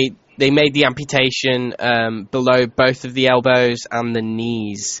made the amputation below both of the elbows and the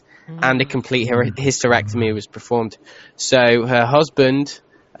knees, and a complete hysterectomy was performed. So her husband,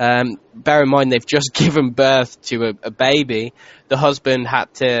 bear in mind they've just given birth to a baby. The husband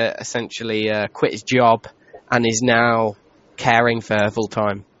had to essentially quit his job and is now caring for her full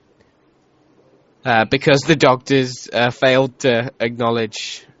time because the doctors failed to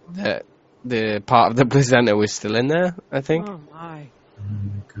acknowledge that the part of the placenta was still in there, I think. Oh my!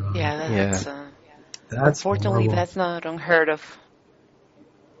 God. Yeah, That's unfortunately horrible. that's not unheard of.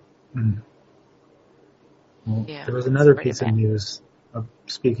 Well, Yeah, there was another it's piece pretty of bad. news,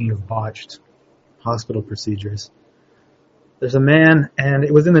 speaking of botched hospital procedures. There's a man, and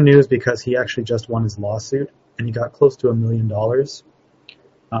it was in the news because he actually just won his lawsuit. and he got close to $1 million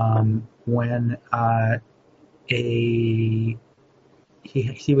when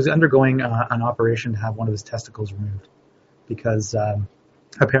he was undergoing an operation to have one of his testicles removed because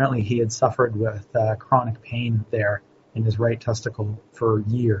apparently he had suffered with chronic pain there in his right testicle for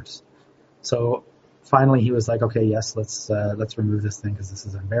years. So finally he was like, okay, yes, let's remove this thing because this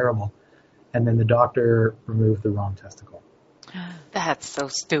is unbearable. And then the doctor removed the wrong testicle. That's so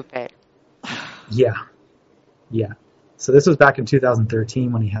stupid. Yeah. So this was back in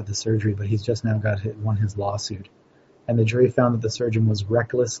 2013 when he had the surgery, but he's just now won his lawsuit. And the jury found that the surgeon was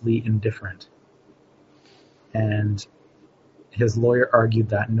recklessly indifferent. And his lawyer argued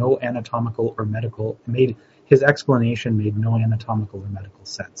that his explanation made no anatomical or medical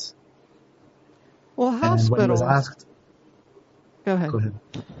sense. Well, And when he was asked... Go ahead.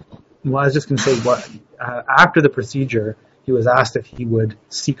 Well, I was just going to say, after the procedure, he was asked if he would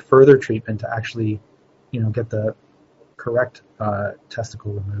seek further treatment to actually, get the correct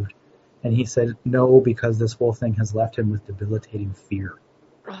testicle removed. And he said no, because this whole thing has left him with debilitating fear.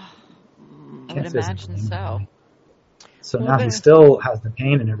 I would imagine so. So now he still has the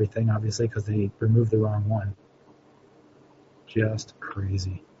pain and everything, obviously, because they removed the wrong one. Just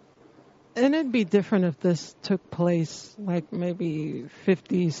crazy. And it'd be different if this took place like maybe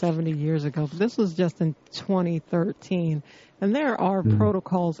 50, 70 years ago. But this was just in 2013. And there are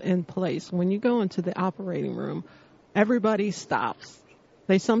protocols in place. When you go into the operating room, everybody stops.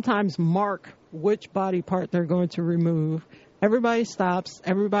 They sometimes mark which body part they're going to remove. Everybody stops.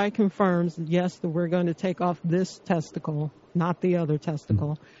 Everybody confirms, yes, that we're going to take off this testicle, not the other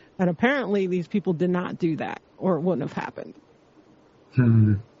testicle. And apparently these people did not do that, or it wouldn't have happened.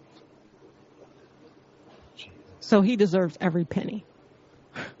 So he deserves every penny.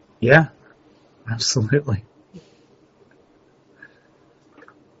 Yeah, absolutely.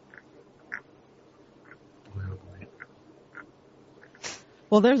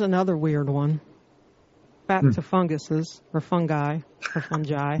 Well, there's another weird one. Back to funguses, or fungi, or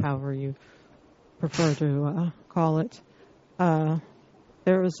fungi, however you prefer to call it. There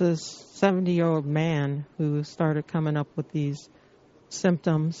was this 70-year-old man who started coming up with these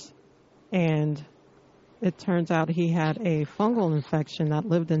symptoms, and it turns out he had a fungal infection that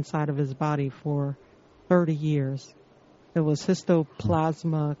lived inside of his body for 30 years. It was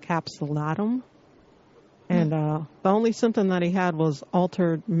histoplasma capsulatum. And the only symptom that he had was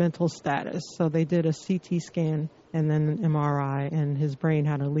altered mental status. So they did a CT scan and then an MRI, and his brain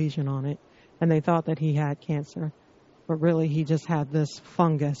had a lesion on it. And they thought that he had cancer. But really, he just had this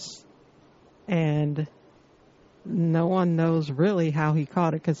fungus. And no one knows really how he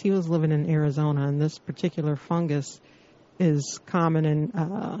caught it, because he was living in Arizona, and this particular fungus is common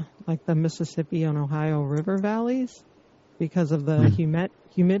in like the Mississippi and Ohio river valleys because of the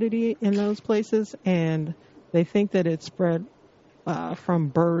humidity in those places, and they think that it spread from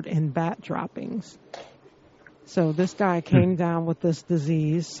bird and bat droppings. So this guy came down with this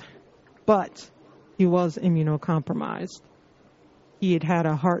disease, but he was immunocompromised. He had had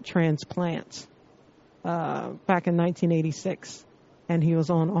a heart transplant back in 1986, and he was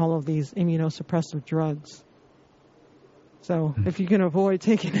on all of these immunosuppressive drugs. So if you can avoid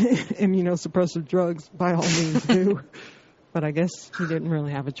taking immunosuppressive drugs, by all means do. But I guess he didn't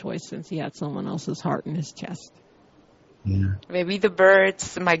really have a choice since he had someone else's heart in his chest. Yeah. Maybe the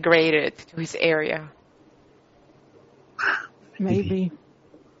birds migrated to his area. Maybe.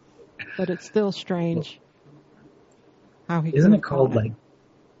 But it's still strange how he... Isn't it called, like,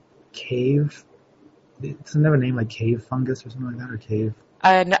 cave? Doesn't it have a name like cave fungus or something like that, or cave?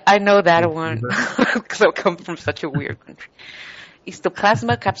 I know that one, because I come from such a weird country.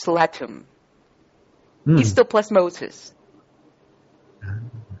 Histoplasma capsulatum. Histoplasmosis.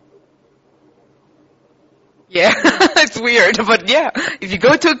 Yeah, it's weird, but yeah, if you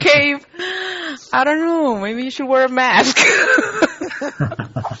go to a cave, I don't know, maybe you should wear a mask.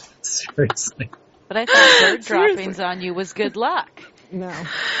 Seriously. But I thought bird droppings on you was good luck. No.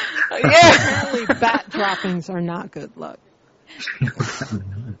 Yeah. Apparently bat droppings are not good luck.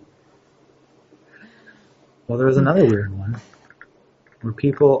 Well, there was another weird one where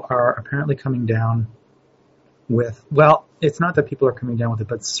people are apparently coming down with, well, it's not that people are coming down with it,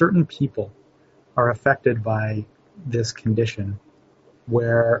 but certain people are affected by this condition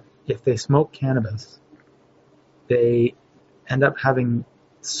where if they smoke cannabis, they end up having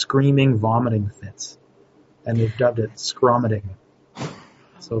screaming, vomiting fits, and they've dubbed it scromiting.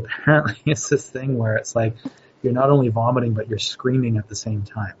 So apparently it's this thing where it's like you're not only vomiting, but you're screaming at the same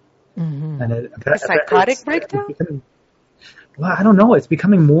time. Mm-hmm. And a psychotic breakdown? Well, I don't know. It's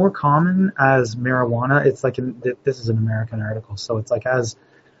becoming more common as marijuana. It's like, this is an American article, so it's like as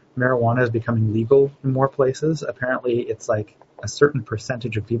marijuana is becoming legal in more places. Apparently, it's like a certain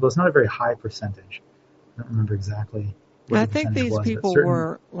percentage of people. It's not a very high percentage. I don't remember exactly what I the think percentage these was, but people certain.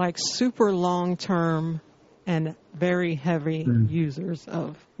 were like super long term and very heavy users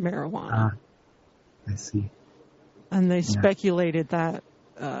of marijuana. I see. And they speculated that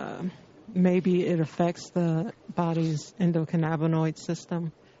maybe it affects the body's endocannabinoid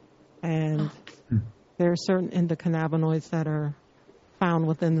system. And there are certain endocannabinoids that are found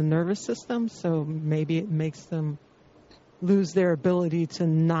within the nervous system, so maybe it makes them lose their ability to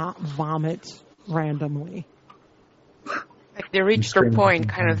not vomit randomly. Like they reached their point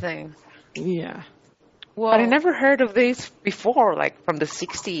kind of thing. Yeah. Well, but I never heard of this before, like from the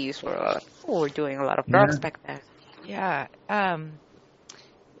 60s, where people were doing a lot of drugs back then. Yeah.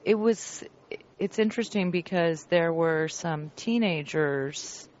 It's interesting because there were some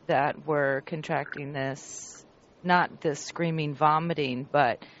teenagers that were contracting this, not the screaming, vomiting,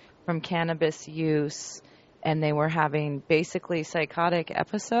 but from cannabis use, and they were having basically psychotic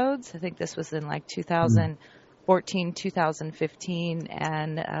episodes. I think this was in like 2014, 2015,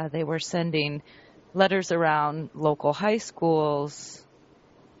 and they were sending letters around local high schools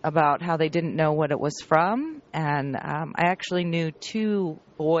about how they didn't know what it was from. And I actually knew 2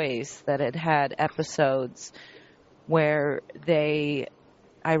 boys that had had episodes where they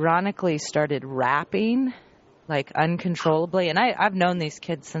ironically started rapping like uncontrollably. And I've known these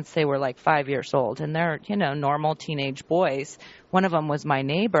kids since they were like 5 years old, and they're, normal teenage boys. One of them was my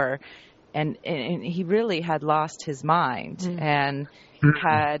neighbor, and he really had lost his mind and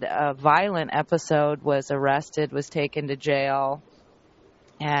had a violent episode, was arrested, was taken to jail.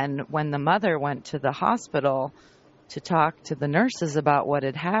 And when the mother went to the hospital to talk to the nurses about what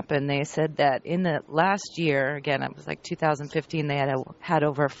had happened, they said that in the last year, again, it was like 2015, they had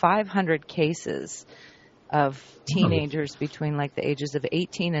over 500 cases of teenagers between like the ages of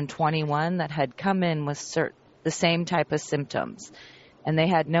 18 and 21 that had come in with the same type of symptoms. And they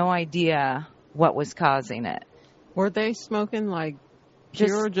had no idea what was causing it. Were they smoking like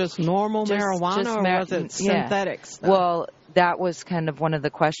just normal marijuana, or was it synthetic stuff? Well, that was kind of one of the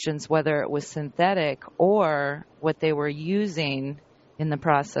questions, whether it was synthetic or what they were using in the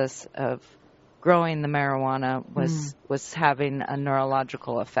process of growing the marijuana was having a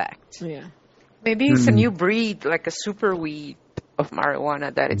neurological effect. Yeah. Maybe it's a new breed, like a super weed of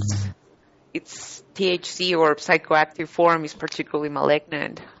marijuana, that its THC or psychoactive form is particularly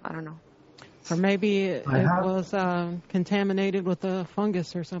malignant. I don't know. Or maybe it was contaminated with a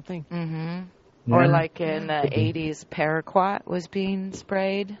fungus or something. Yeah. Or like in the 80s, paraquat was being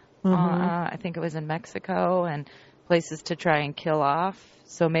sprayed. I think it was in Mexico, and places to try and kill off.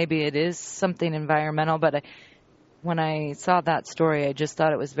 So maybe it is something environmental. But when I saw that story, I just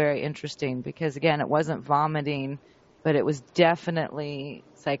thought it was very interesting because, again, it wasn't vomiting, but it was definitely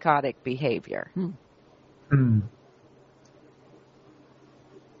psychotic behavior.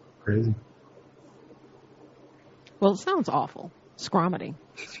 Crazy. Well, it sounds awful. Scromiting.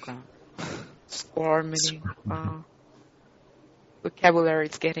 Squirming. Wow. Vocabulary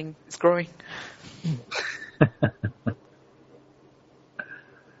it's growing.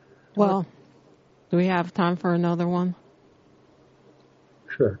 Well, do we have time for another one?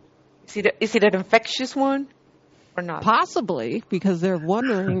 Sure. Is it an infectious one or not? Possibly, because they're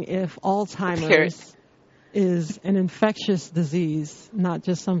wondering if Alzheimer's is an infectious disease, not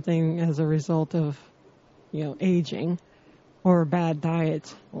just something as a result of, aging or a bad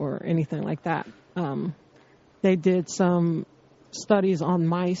diet or anything like that. They did some studies on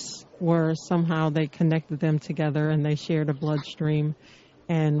mice where somehow they connected them together and they shared a bloodstream,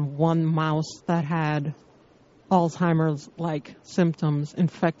 and one mouse that had Alzheimer's-like symptoms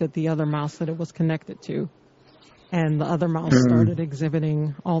infected the other mouse that it was connected to, and the other mouse started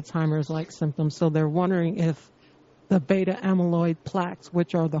exhibiting Alzheimer's-like symptoms. So they're wondering if the beta amyloid plaques,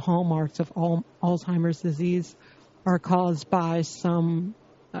 which are the hallmarks of Alzheimer's disease, are caused by some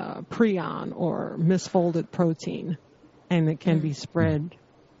prion or misfolded protein, and it can be spread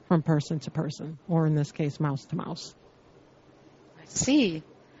from person to person, or in this case, mouse to mouse. I see.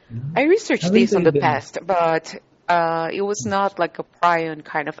 I researched this in the past, but it was not like a prion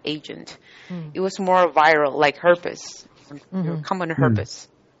kind of agent. It was more viral, like herpes, common herpes.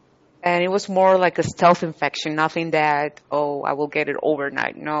 And it was more like a stealth infection, nothing that, I will get it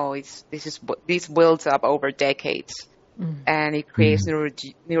overnight. No, this builds up over decades. And it creates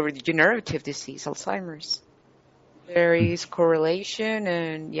neurodegenerative disease, Alzheimer's. There is correlation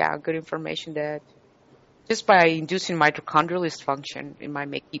and, good information that just by inducing mitochondrial dysfunction, it might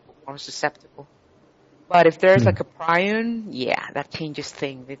make people more susceptible. But if there's like a prion, that changes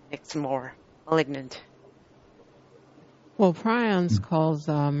things. It makes it more malignant. Well, Prions calls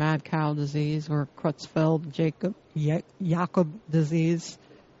mad cow disease or Creutzfeldt-Jakob disease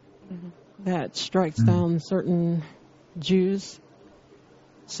that strikes down certain Jews.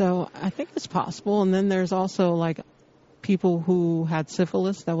 So I think it's possible. And then there's also like people who had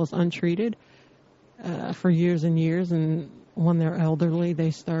syphilis that was untreated for years and years, and when they're elderly,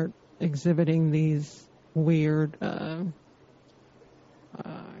 they start exhibiting these weird, I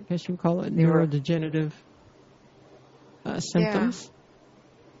guess you call it neurodegenerative symptoms.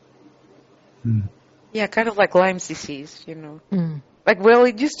 Yeah, kind of like Lyme's disease, Like, well,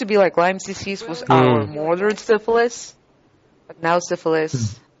 it used to be like Lyme's disease was our modern syphilis, but now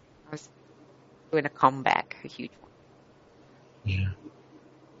syphilis is doing a comeback, a huge one. Yeah.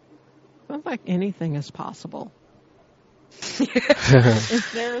 Sounds like anything is possible.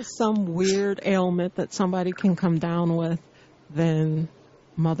 If there is some weird ailment that somebody can come down with, then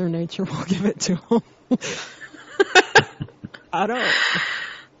Mother Nature will give it to them. I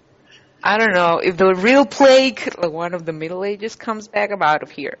don't know. If the real plague, like one of the Middle Ages, comes back, I'm out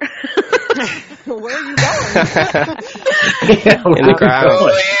of here. Where are you going? In the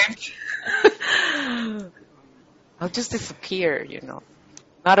ground. I'll just disappear,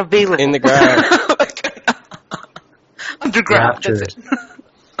 Not available. In the ground. Underground. That's it.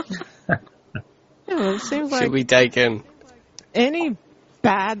 It seems like Should we take him? any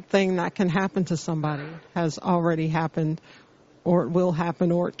bad thing that can happen to somebody has already happened, or it will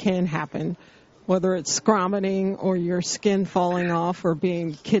happen, or it can happen. Whether it's scromiting, or your skin falling off, or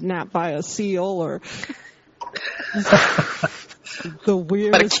being kidnapped by a seal, or the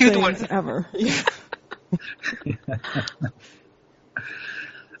weirdest things ever.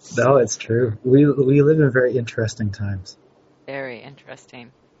 No, it's true. We live in very interesting times. Very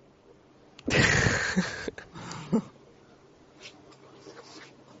interesting.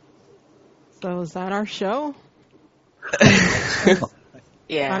 So is that our show?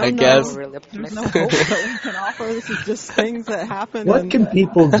 Yeah, I guess. There's no hope that we can offer. This is just things that happen. What can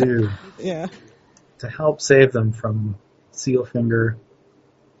people do to help save them from Sealfinger,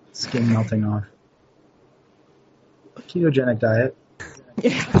 skin melting off? Ketogenic diet.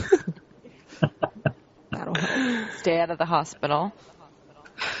 Yeah. That'll help. Stay out of the hospital.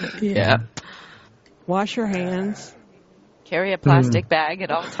 Yeah. Wash your hands. Carry a plastic bag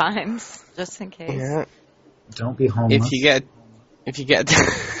at all times, just in case. Yeah. Don't be homeless. If you get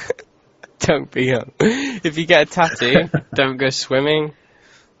don't be if you get a tattoo, don't go swimming.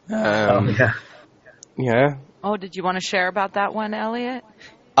 Yeah. Yeah. Oh, did you want to share about that one, Elliot?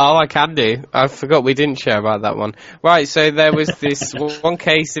 Oh, I can do. I forgot we didn't share about that one. Right, so there was this one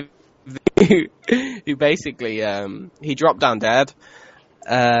case of who basically he dropped down dead,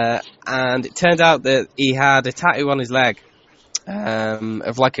 and it turned out that he had a tattoo on his leg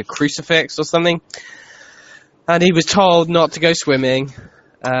of like a crucifix or something, and he was told not to go swimming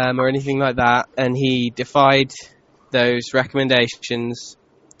or anything like that, and he defied those recommendations,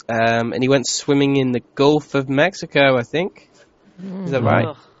 and he went swimming in the Gulf of Mexico, I think. Is that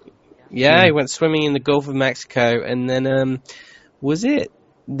right? Yeah, he went swimming in the Gulf of Mexico, and then was it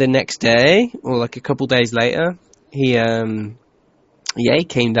the next day or like a couple days later? He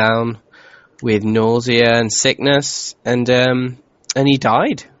came down with nausea and sickness, and he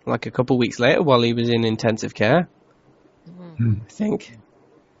died like a couple weeks later while he was in intensive care. I think.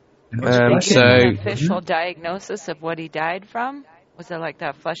 An official diagnosis of what he died from? Was it like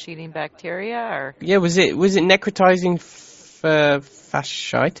that flesh-eating bacteria, or? Yeah, was it necrotizing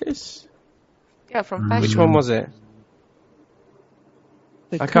fasciitis? Yeah, from fasciitis. Which one was it?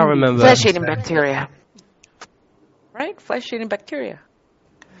 I can't remember. Flesh-eating bacteria. Right? Flesh-eating bacteria.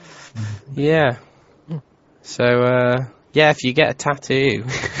 Yeah. So, if you get a tattoo,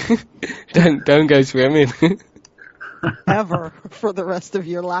 don't go swimming. Ever for the rest of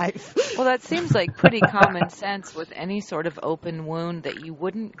your life. Well, that seems like pretty common sense with any sort of open wound, that you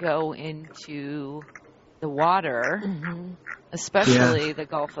wouldn't go into the water, especially the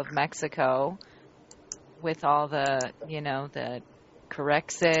Gulf of Mexico, with all the, the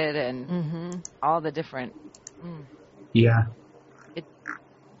Corexit and all the different. Yeah. It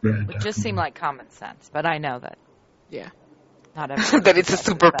would just seem like common sense, but I know that. Yeah. Not everyone. That it's a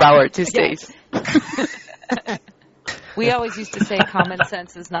superpower these days. We always used to say common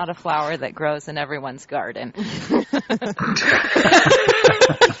sense is not a flower that grows in everyone's garden.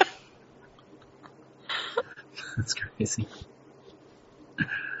 That's crazy.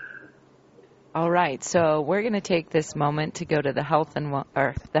 All right, so we're going to take this moment to go to the health and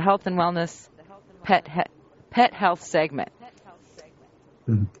wellness pet health segment.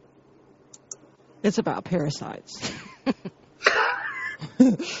 It's about parasites.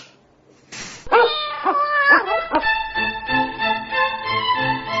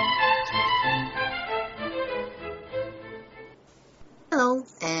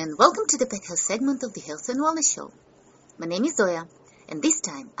 Pet Health segment of the Health and Wellness Show. My name is Zoya, and this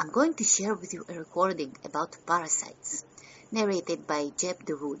time I'm going to share with you a recording about parasites, narrated by Jeb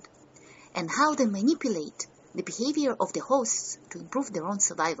DeWood, and how they manipulate the behavior of the hosts to improve their own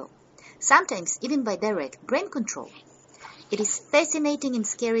survival, sometimes even by direct brain control. It is fascinating and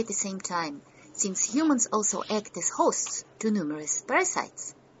scary at the same time, since humans also act as hosts to numerous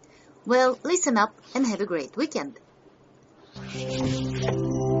parasites. Well, listen up and have a great weekend.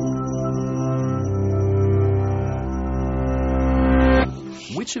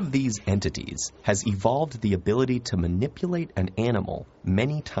 Which of these entities has evolved the ability to manipulate an animal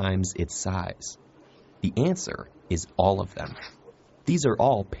many times its size? The answer is all of them. These are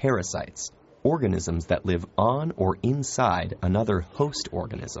all parasites, organisms that live on or inside another host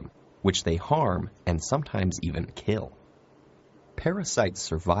organism, which they harm and sometimes even kill. Parasite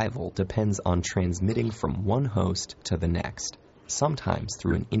survival depends on transmitting from one host to the next, sometimes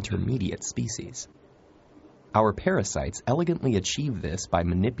through an intermediate species. Our parasites elegantly achieve this by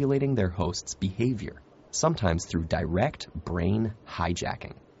manipulating their host's behavior, sometimes through direct brain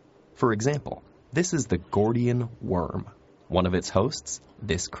hijacking. For example, this is the Gordian worm. One of its hosts,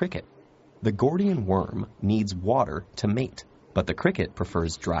 this cricket. The Gordian worm needs water to mate, but the cricket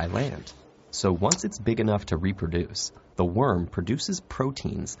prefers dry land. So once it's big enough to reproduce, the worm produces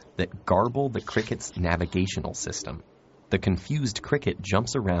proteins that garble the cricket's navigational system. The confused cricket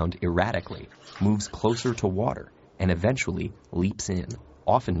jumps around erratically, moves closer to water, and eventually leaps in,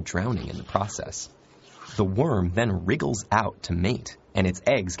 often drowning in the process. The worm then wriggles out to mate, and its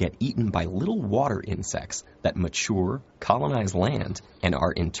eggs get eaten by little water insects that mature, colonize land, and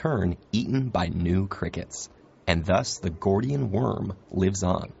are in turn eaten by new crickets. And thus the Gordian worm lives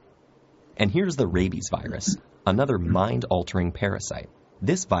on. And here's the rabies virus, another mind-altering parasite.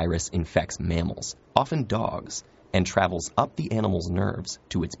 This virus infects mammals, often dogs, and travels up the animal's nerves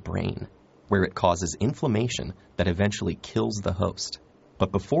to its brain, where it causes inflammation that eventually kills the host.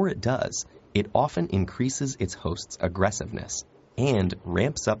 But before it does, it often increases its host's aggressiveness and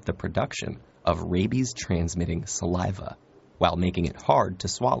ramps up the production of rabies-transmitting saliva, while making it hard to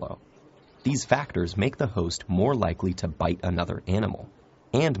swallow. These factors make the host more likely to bite another animal,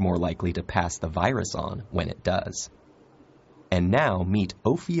 and more likely to pass the virus on when it does. And now meet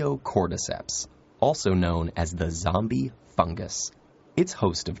Ophiocordyceps, also known as the zombie fungus. Its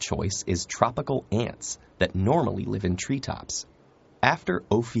host of choice is tropical ants that normally live in treetops. After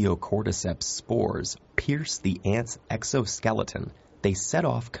Ophiocordyceps spores pierce the ant's exoskeleton, they set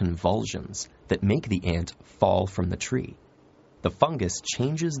off convulsions that make the ant fall from the tree. The fungus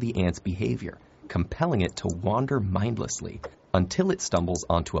changes the ant's behavior, compelling it to wander mindlessly until it stumbles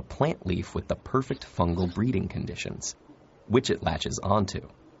onto a plant leaf with the perfect fungal breeding conditions, which it latches onto.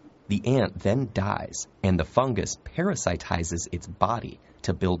 The ant then dies, and the fungus parasitizes its body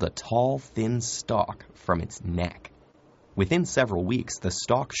to build a tall, thin stalk from its neck. Within several weeks, the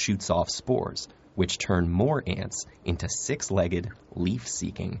stalk shoots off spores, which turn more ants into six-legged,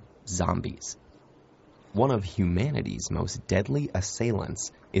 leaf-seeking zombies. One of humanity's most deadly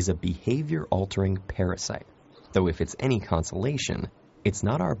assailants is a behavior-altering parasite, though if it's any consolation, it's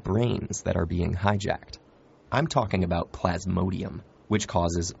not our brains that are being hijacked. I'm talking about Plasmodium, which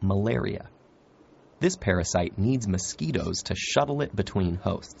causes malaria. This parasite needs mosquitoes to shuttle it between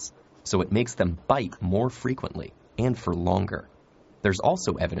hosts, so it makes them bite more frequently and for longer. There's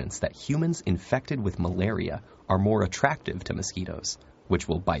also evidence that humans infected with malaria are more attractive to mosquitoes, which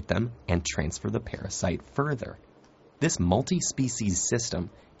will bite them and transfer the parasite further. This multi-species system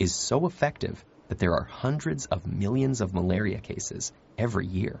is so effective that there are hundreds of millions of malaria cases every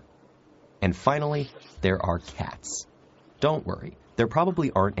year. And finally, there are cats. Don't worry, there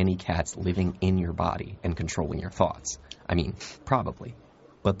probably aren't any cats living in your body and controlling your thoughts. I mean, probably.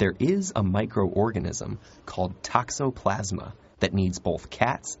 But there is a microorganism called toxoplasma that needs both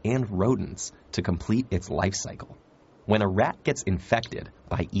cats and rodents to complete its life cycle. When a rat gets infected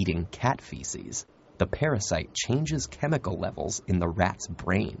by eating cat feces, the parasite changes chemical levels in the rat's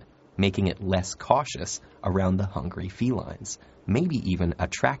brain, making it less cautious around the hungry felines, maybe even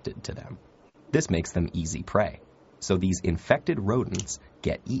attracted to them. This makes them easy prey. So these infected rodents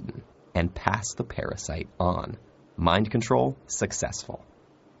get eaten and pass the parasite on. Mind control successful.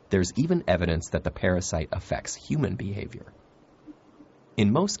 There's even evidence that the parasite affects human behavior.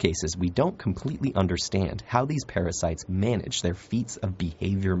 In most cases, we don't completely understand how these parasites manage their feats of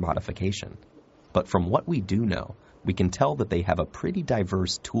behavior modification. But from what we do know, we can tell that they have a pretty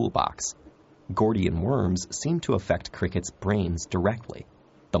diverse toolbox. Gordian worms seem to affect crickets' brains directly.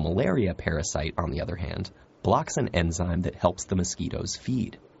 The malaria parasite, on the other hand, blocks an enzyme that helps the mosquitoes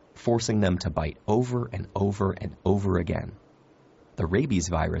feed, forcing them to bite over and over and over again. The rabies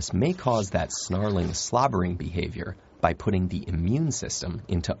virus may cause that snarling, slobbering behavior by putting the immune system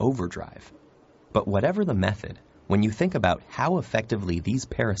into overdrive. But whatever the method, when you think about how effectively these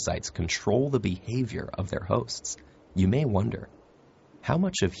parasites control the behavior of their hosts, you may wonder, how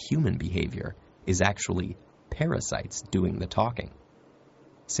much of human behavior is actually parasites doing the talking?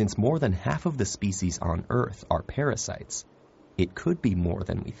 Since more than half of the species on Earth are parasites, it could be more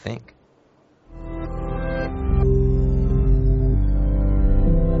than we think.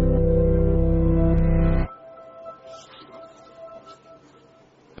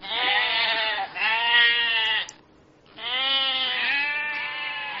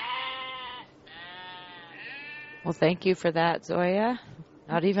 Well, thank you for that, Zoya.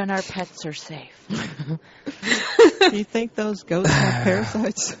 Not even our pets are safe. Do you think those ghosts have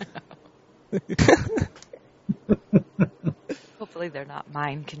parasites? Hopefully they're not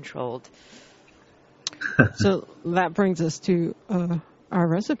mind-controlled. So that brings us to our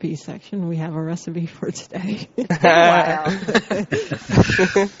recipe section. We have a recipe for today. Wow. We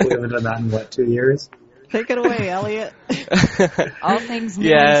haven't done that in, 2 years? Take it away, Elliot. All things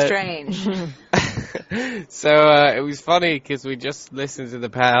new and strange. So it was funny because we just listened to the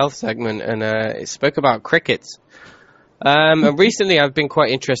Pet Health segment and it spoke about crickets. And recently I've been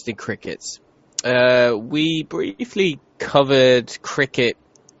quite interested in crickets. We briefly covered cricket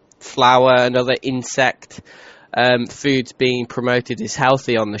flour and other insect foods being promoted as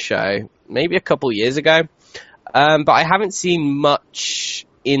healthy on the show, maybe a couple years ago. But I haven't seen much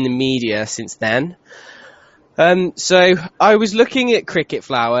in the media since then. So I was looking at cricket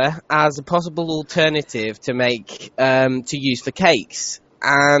flour as a possible alternative to make to use for cakes,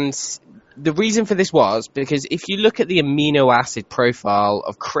 and the reason for this was because if you look at the amino acid profile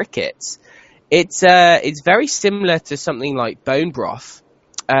of crickets, it's very similar to something like bone broth.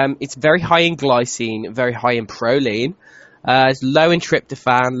 It's very high in glycine, very high in proline, it's low in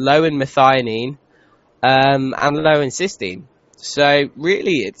tryptophan, low in methionine, and low in cysteine. So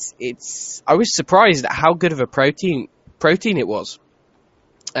really, it's. I was surprised at how good of a protein it was.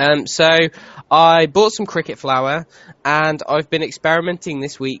 So I bought some cricket flour, and I've been experimenting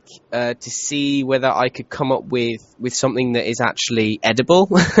this week to see whether I could come up with something that is actually edible.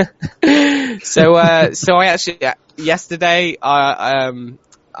 So I actually yesterday I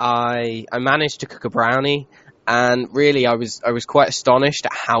managed to cook a brownie. And really, I was quite astonished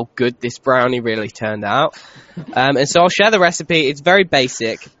at how good this brownie really turned out. And so I'll share the recipe. It's very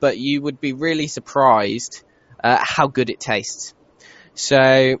basic, but you would be really surprised how good it tastes.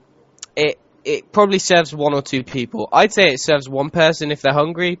 So it probably serves one or two people. I'd say it serves one person if they're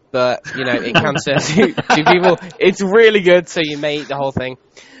hungry, but it can serve two people. It's really good, so you may eat the whole thing.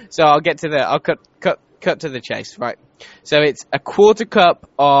 So I'll cut to the chase, right? So it's a quarter cup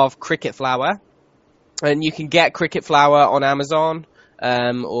of cricket flour. And you can get cricket flour on Amazon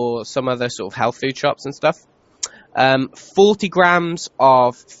or some other sort of health food shops and stuff. 40 grams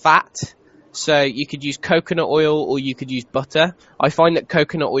of fat. So you could use coconut oil or you could use butter. I find that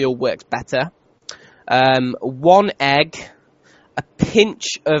coconut oil works better. 1 egg. A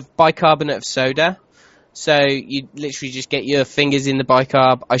pinch of bicarbonate of soda. So you literally just get your fingers in the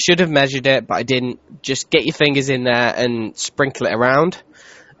bicarb. I should have measured it, but I didn't. Just get your fingers in there and sprinkle it around.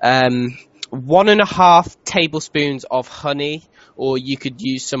 1.5 tablespoons of honey, or you could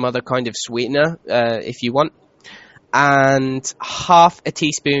use some other kind of sweetener if you want, and half a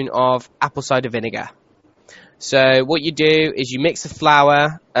teaspoon of apple cider vinegar. So what you do is you mix the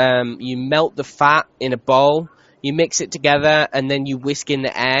flour, you melt the fat in a bowl, you mix it together, and then you whisk in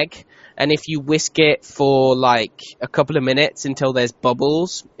the egg. And if you whisk it for like a couple of minutes until there's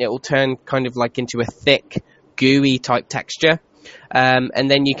bubbles, it will turn kind of like into a thick, gooey type texture. And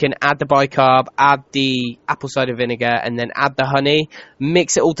then you can add the bicarb, add the apple cider vinegar, and then add the honey,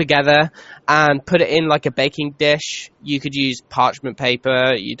 mix it all together, and put it in like a baking dish. You could use parchment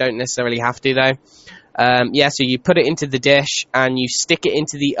paper. You don't necessarily have to, though. So you put it into the dish, and you stick it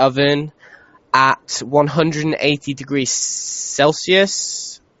into the oven at 180 degrees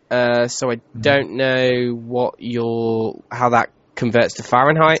Celsius. So I don't know how that converts to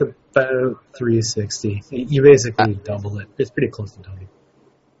Fahrenheit. About 360. You basically double it. It's pretty close to double.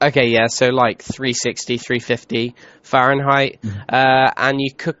 Okay, yeah, so like 360, 350 Fahrenheit, and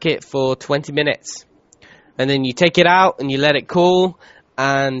you cook it for 20 minutes. And then you take it out and you let it cool,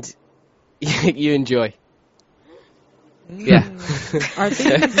 and you enjoy. Yeah. Are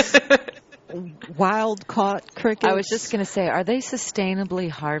these wild-caught crickets? I was just going to say, are they sustainably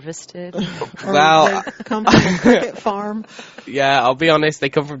harvested? Well, they come from a cricket farm? Yeah, I'll be honest, they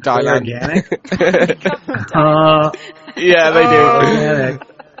come from Thailand. Organic? Yeah, they do. Organic.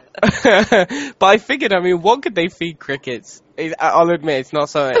 But I figured, what could they feed crickets? I'll admit it's not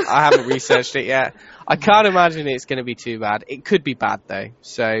something I haven't researched it yet. I can't imagine it's going to be too bad. It could be bad though.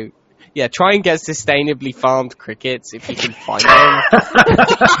 So yeah, try and get sustainably farmed crickets if you can find them.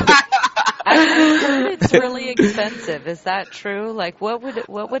 I heard it's really expensive. Is that true? Like, what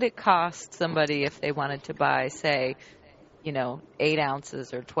would it cost somebody if they wanted to buy, say, 8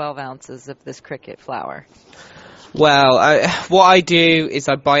 ounces or 12 ounces of this cricket flour? Well, what I do is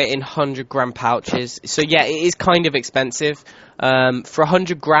I buy it in 100-gram pouches. So yeah, it is kind of expensive. For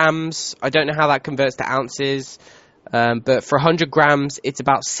 100 grams, I don't know how that converts to ounces, but for 100 grams, it's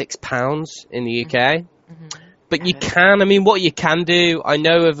about £6 in the UK. Mm-hmm. But you can, what you can do, I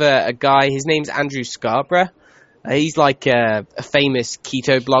know of a guy, his name's Andrew Scarborough. He's like a famous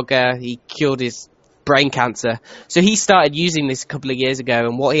keto blogger. He cured his brain cancer. So he started using this a couple of years ago,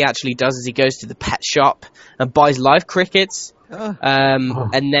 and what he actually does is he goes to the pet shop and buys live crickets.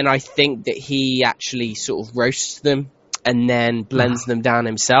 And then I think that he actually sort of roasts them and then blends them down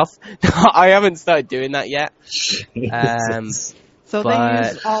himself. I haven't started doing that yet. So they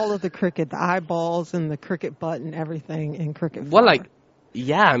use all of the cricket, the eyeballs and the cricket butt and everything in cricket flour. Well, I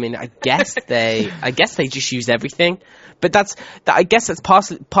guess they just use everything. But I guess that's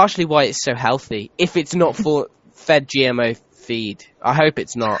partially why it's so healthy. If it's not fed GMO feed, I hope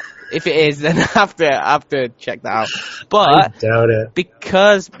it's not. If it is, then I have to check that out. But I doubt it.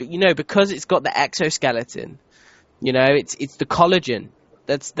 because it's got the exoskeleton, it's the collagen.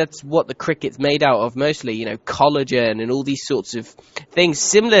 That's what the cricket's made out of mostly, collagen and all these sorts of things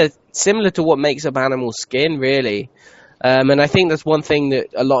similar to what makes up animal skin, really. And I think that's one thing that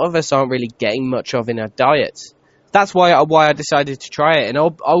a lot of us aren't really getting much of in our diets. That's why I decided to try it. And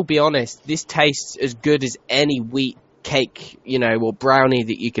I'll be honest, this tastes as good as any wheat cake, or brownie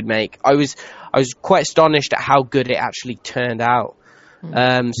that you could make. I was quite astonished at how good it actually turned out.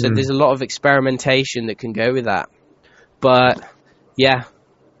 So there's a lot of experimentation that can go with that. But yeah,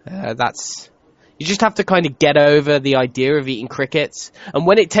 you just have to kind of get over the idea of eating crickets. And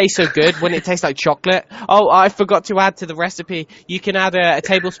when it tastes so good, when it tastes like chocolate, I forgot to add to the recipe, you can add a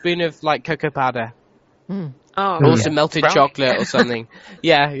tablespoon of like cocoa powder. Or some melted chocolate or something.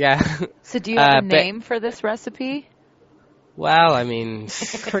 Yeah. So do you have a name for this recipe? Well,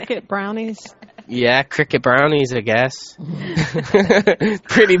 cricket brownies? Yeah, cricket brownies, I guess.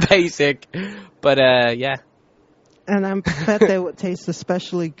 Pretty basic. But yeah. And I bet they would taste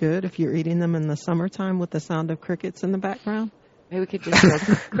especially good if you're eating them in the summertime with the sound of crickets in the background. Maybe we could just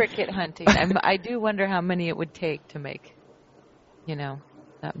go cricket hunting. I do wonder how many it would take to make,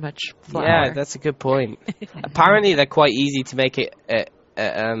 that much flour. Yeah, that's a good point. Apparently, they're quite easy to make it at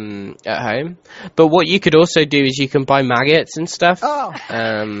home. But what you could also do is you can buy maggots and stuff. The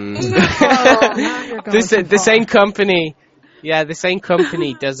same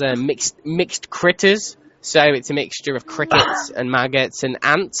company does mixed critters. So it's a mixture of crickets and maggots and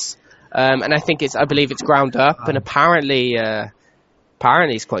ants, and I believe it's ground up, and apparently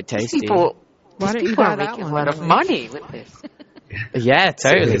it's quite tasty. These people are making a lot of money with this. Yeah,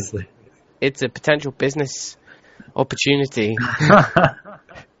 totally. Seriously. It's a potential business opportunity.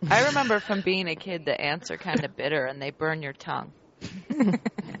 I remember from being a kid, the ants are kind of bitter and they burn your tongue.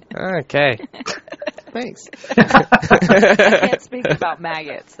 Okay. Thanks. I can't speak about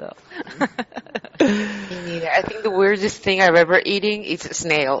maggots, though. I think the weirdest thing I've ever eaten is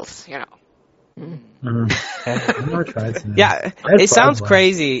snails, I've never tried snails. Yeah, it sounds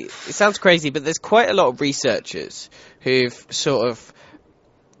crazy. It sounds crazy, but there's quite a lot of researchers who've sort of,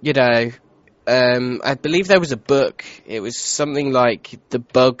 I believe there was a book. It was something like The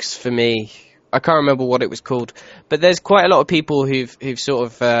Bugs for Me. I can't remember what it was called, but there's quite a lot of people who've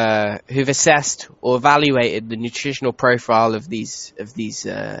assessed or evaluated the nutritional profile of these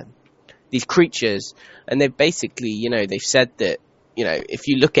creatures, and they've basically, they've said that, if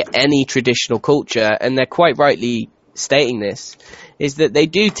you look at any traditional culture, and they're quite rightly stating this, is that they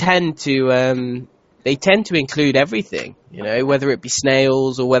do tend to include everything, whether it be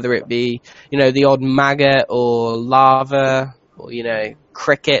snails or whether it be, the odd maggot or larva or,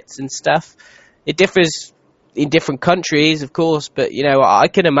 crickets and stuff. It differs in different countries, of course, but, I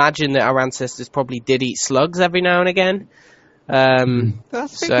can imagine that our ancestors probably did eat slugs every now and again.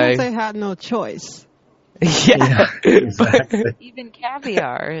 That's because they had no choice. Yeah, exactly. Even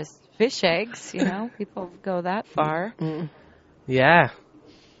caviar is fish eggs, people go that far. Yeah.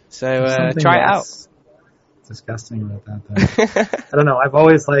 So try it out. Disgusting about that, though. I don't know. I've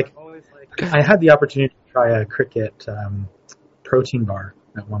always I had the opportunity to try a cricket protein bar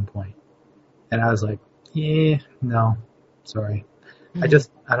at one point, and I was like, no, sorry. I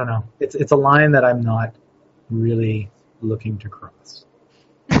don't know. It's a line that I'm not really looking to cross.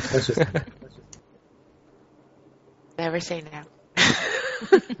 That's just Never say no.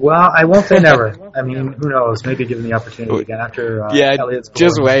 Well, I won't say never. I mean, who knows? Maybe given the opportunity again after Elliot's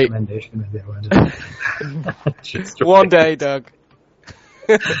just wait. recommendation. Maybe I would. Just One wait. day, Doug.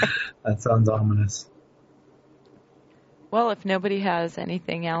 That sounds ominous. Well, if nobody has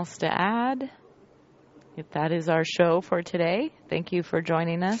anything else to add, if that is our show for today. Thank you for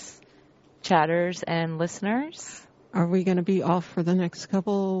joining us, chatters and listeners. Are we going to be off for the next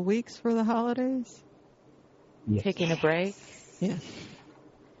couple weeks for the holidays? Yes. Taking a break. Yes.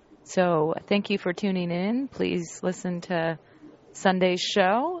 So thank you for tuning in. Please listen to Sunday's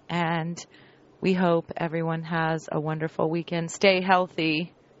show, and we hope everyone has a wonderful weekend. Stay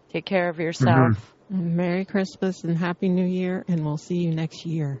healthy. Take care of yourself. Merry Christmas and Happy New Year, and we'll see you next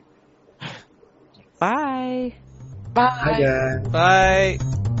year. Bye. Bye. Hi, guys.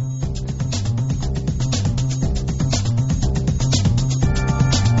 Bye.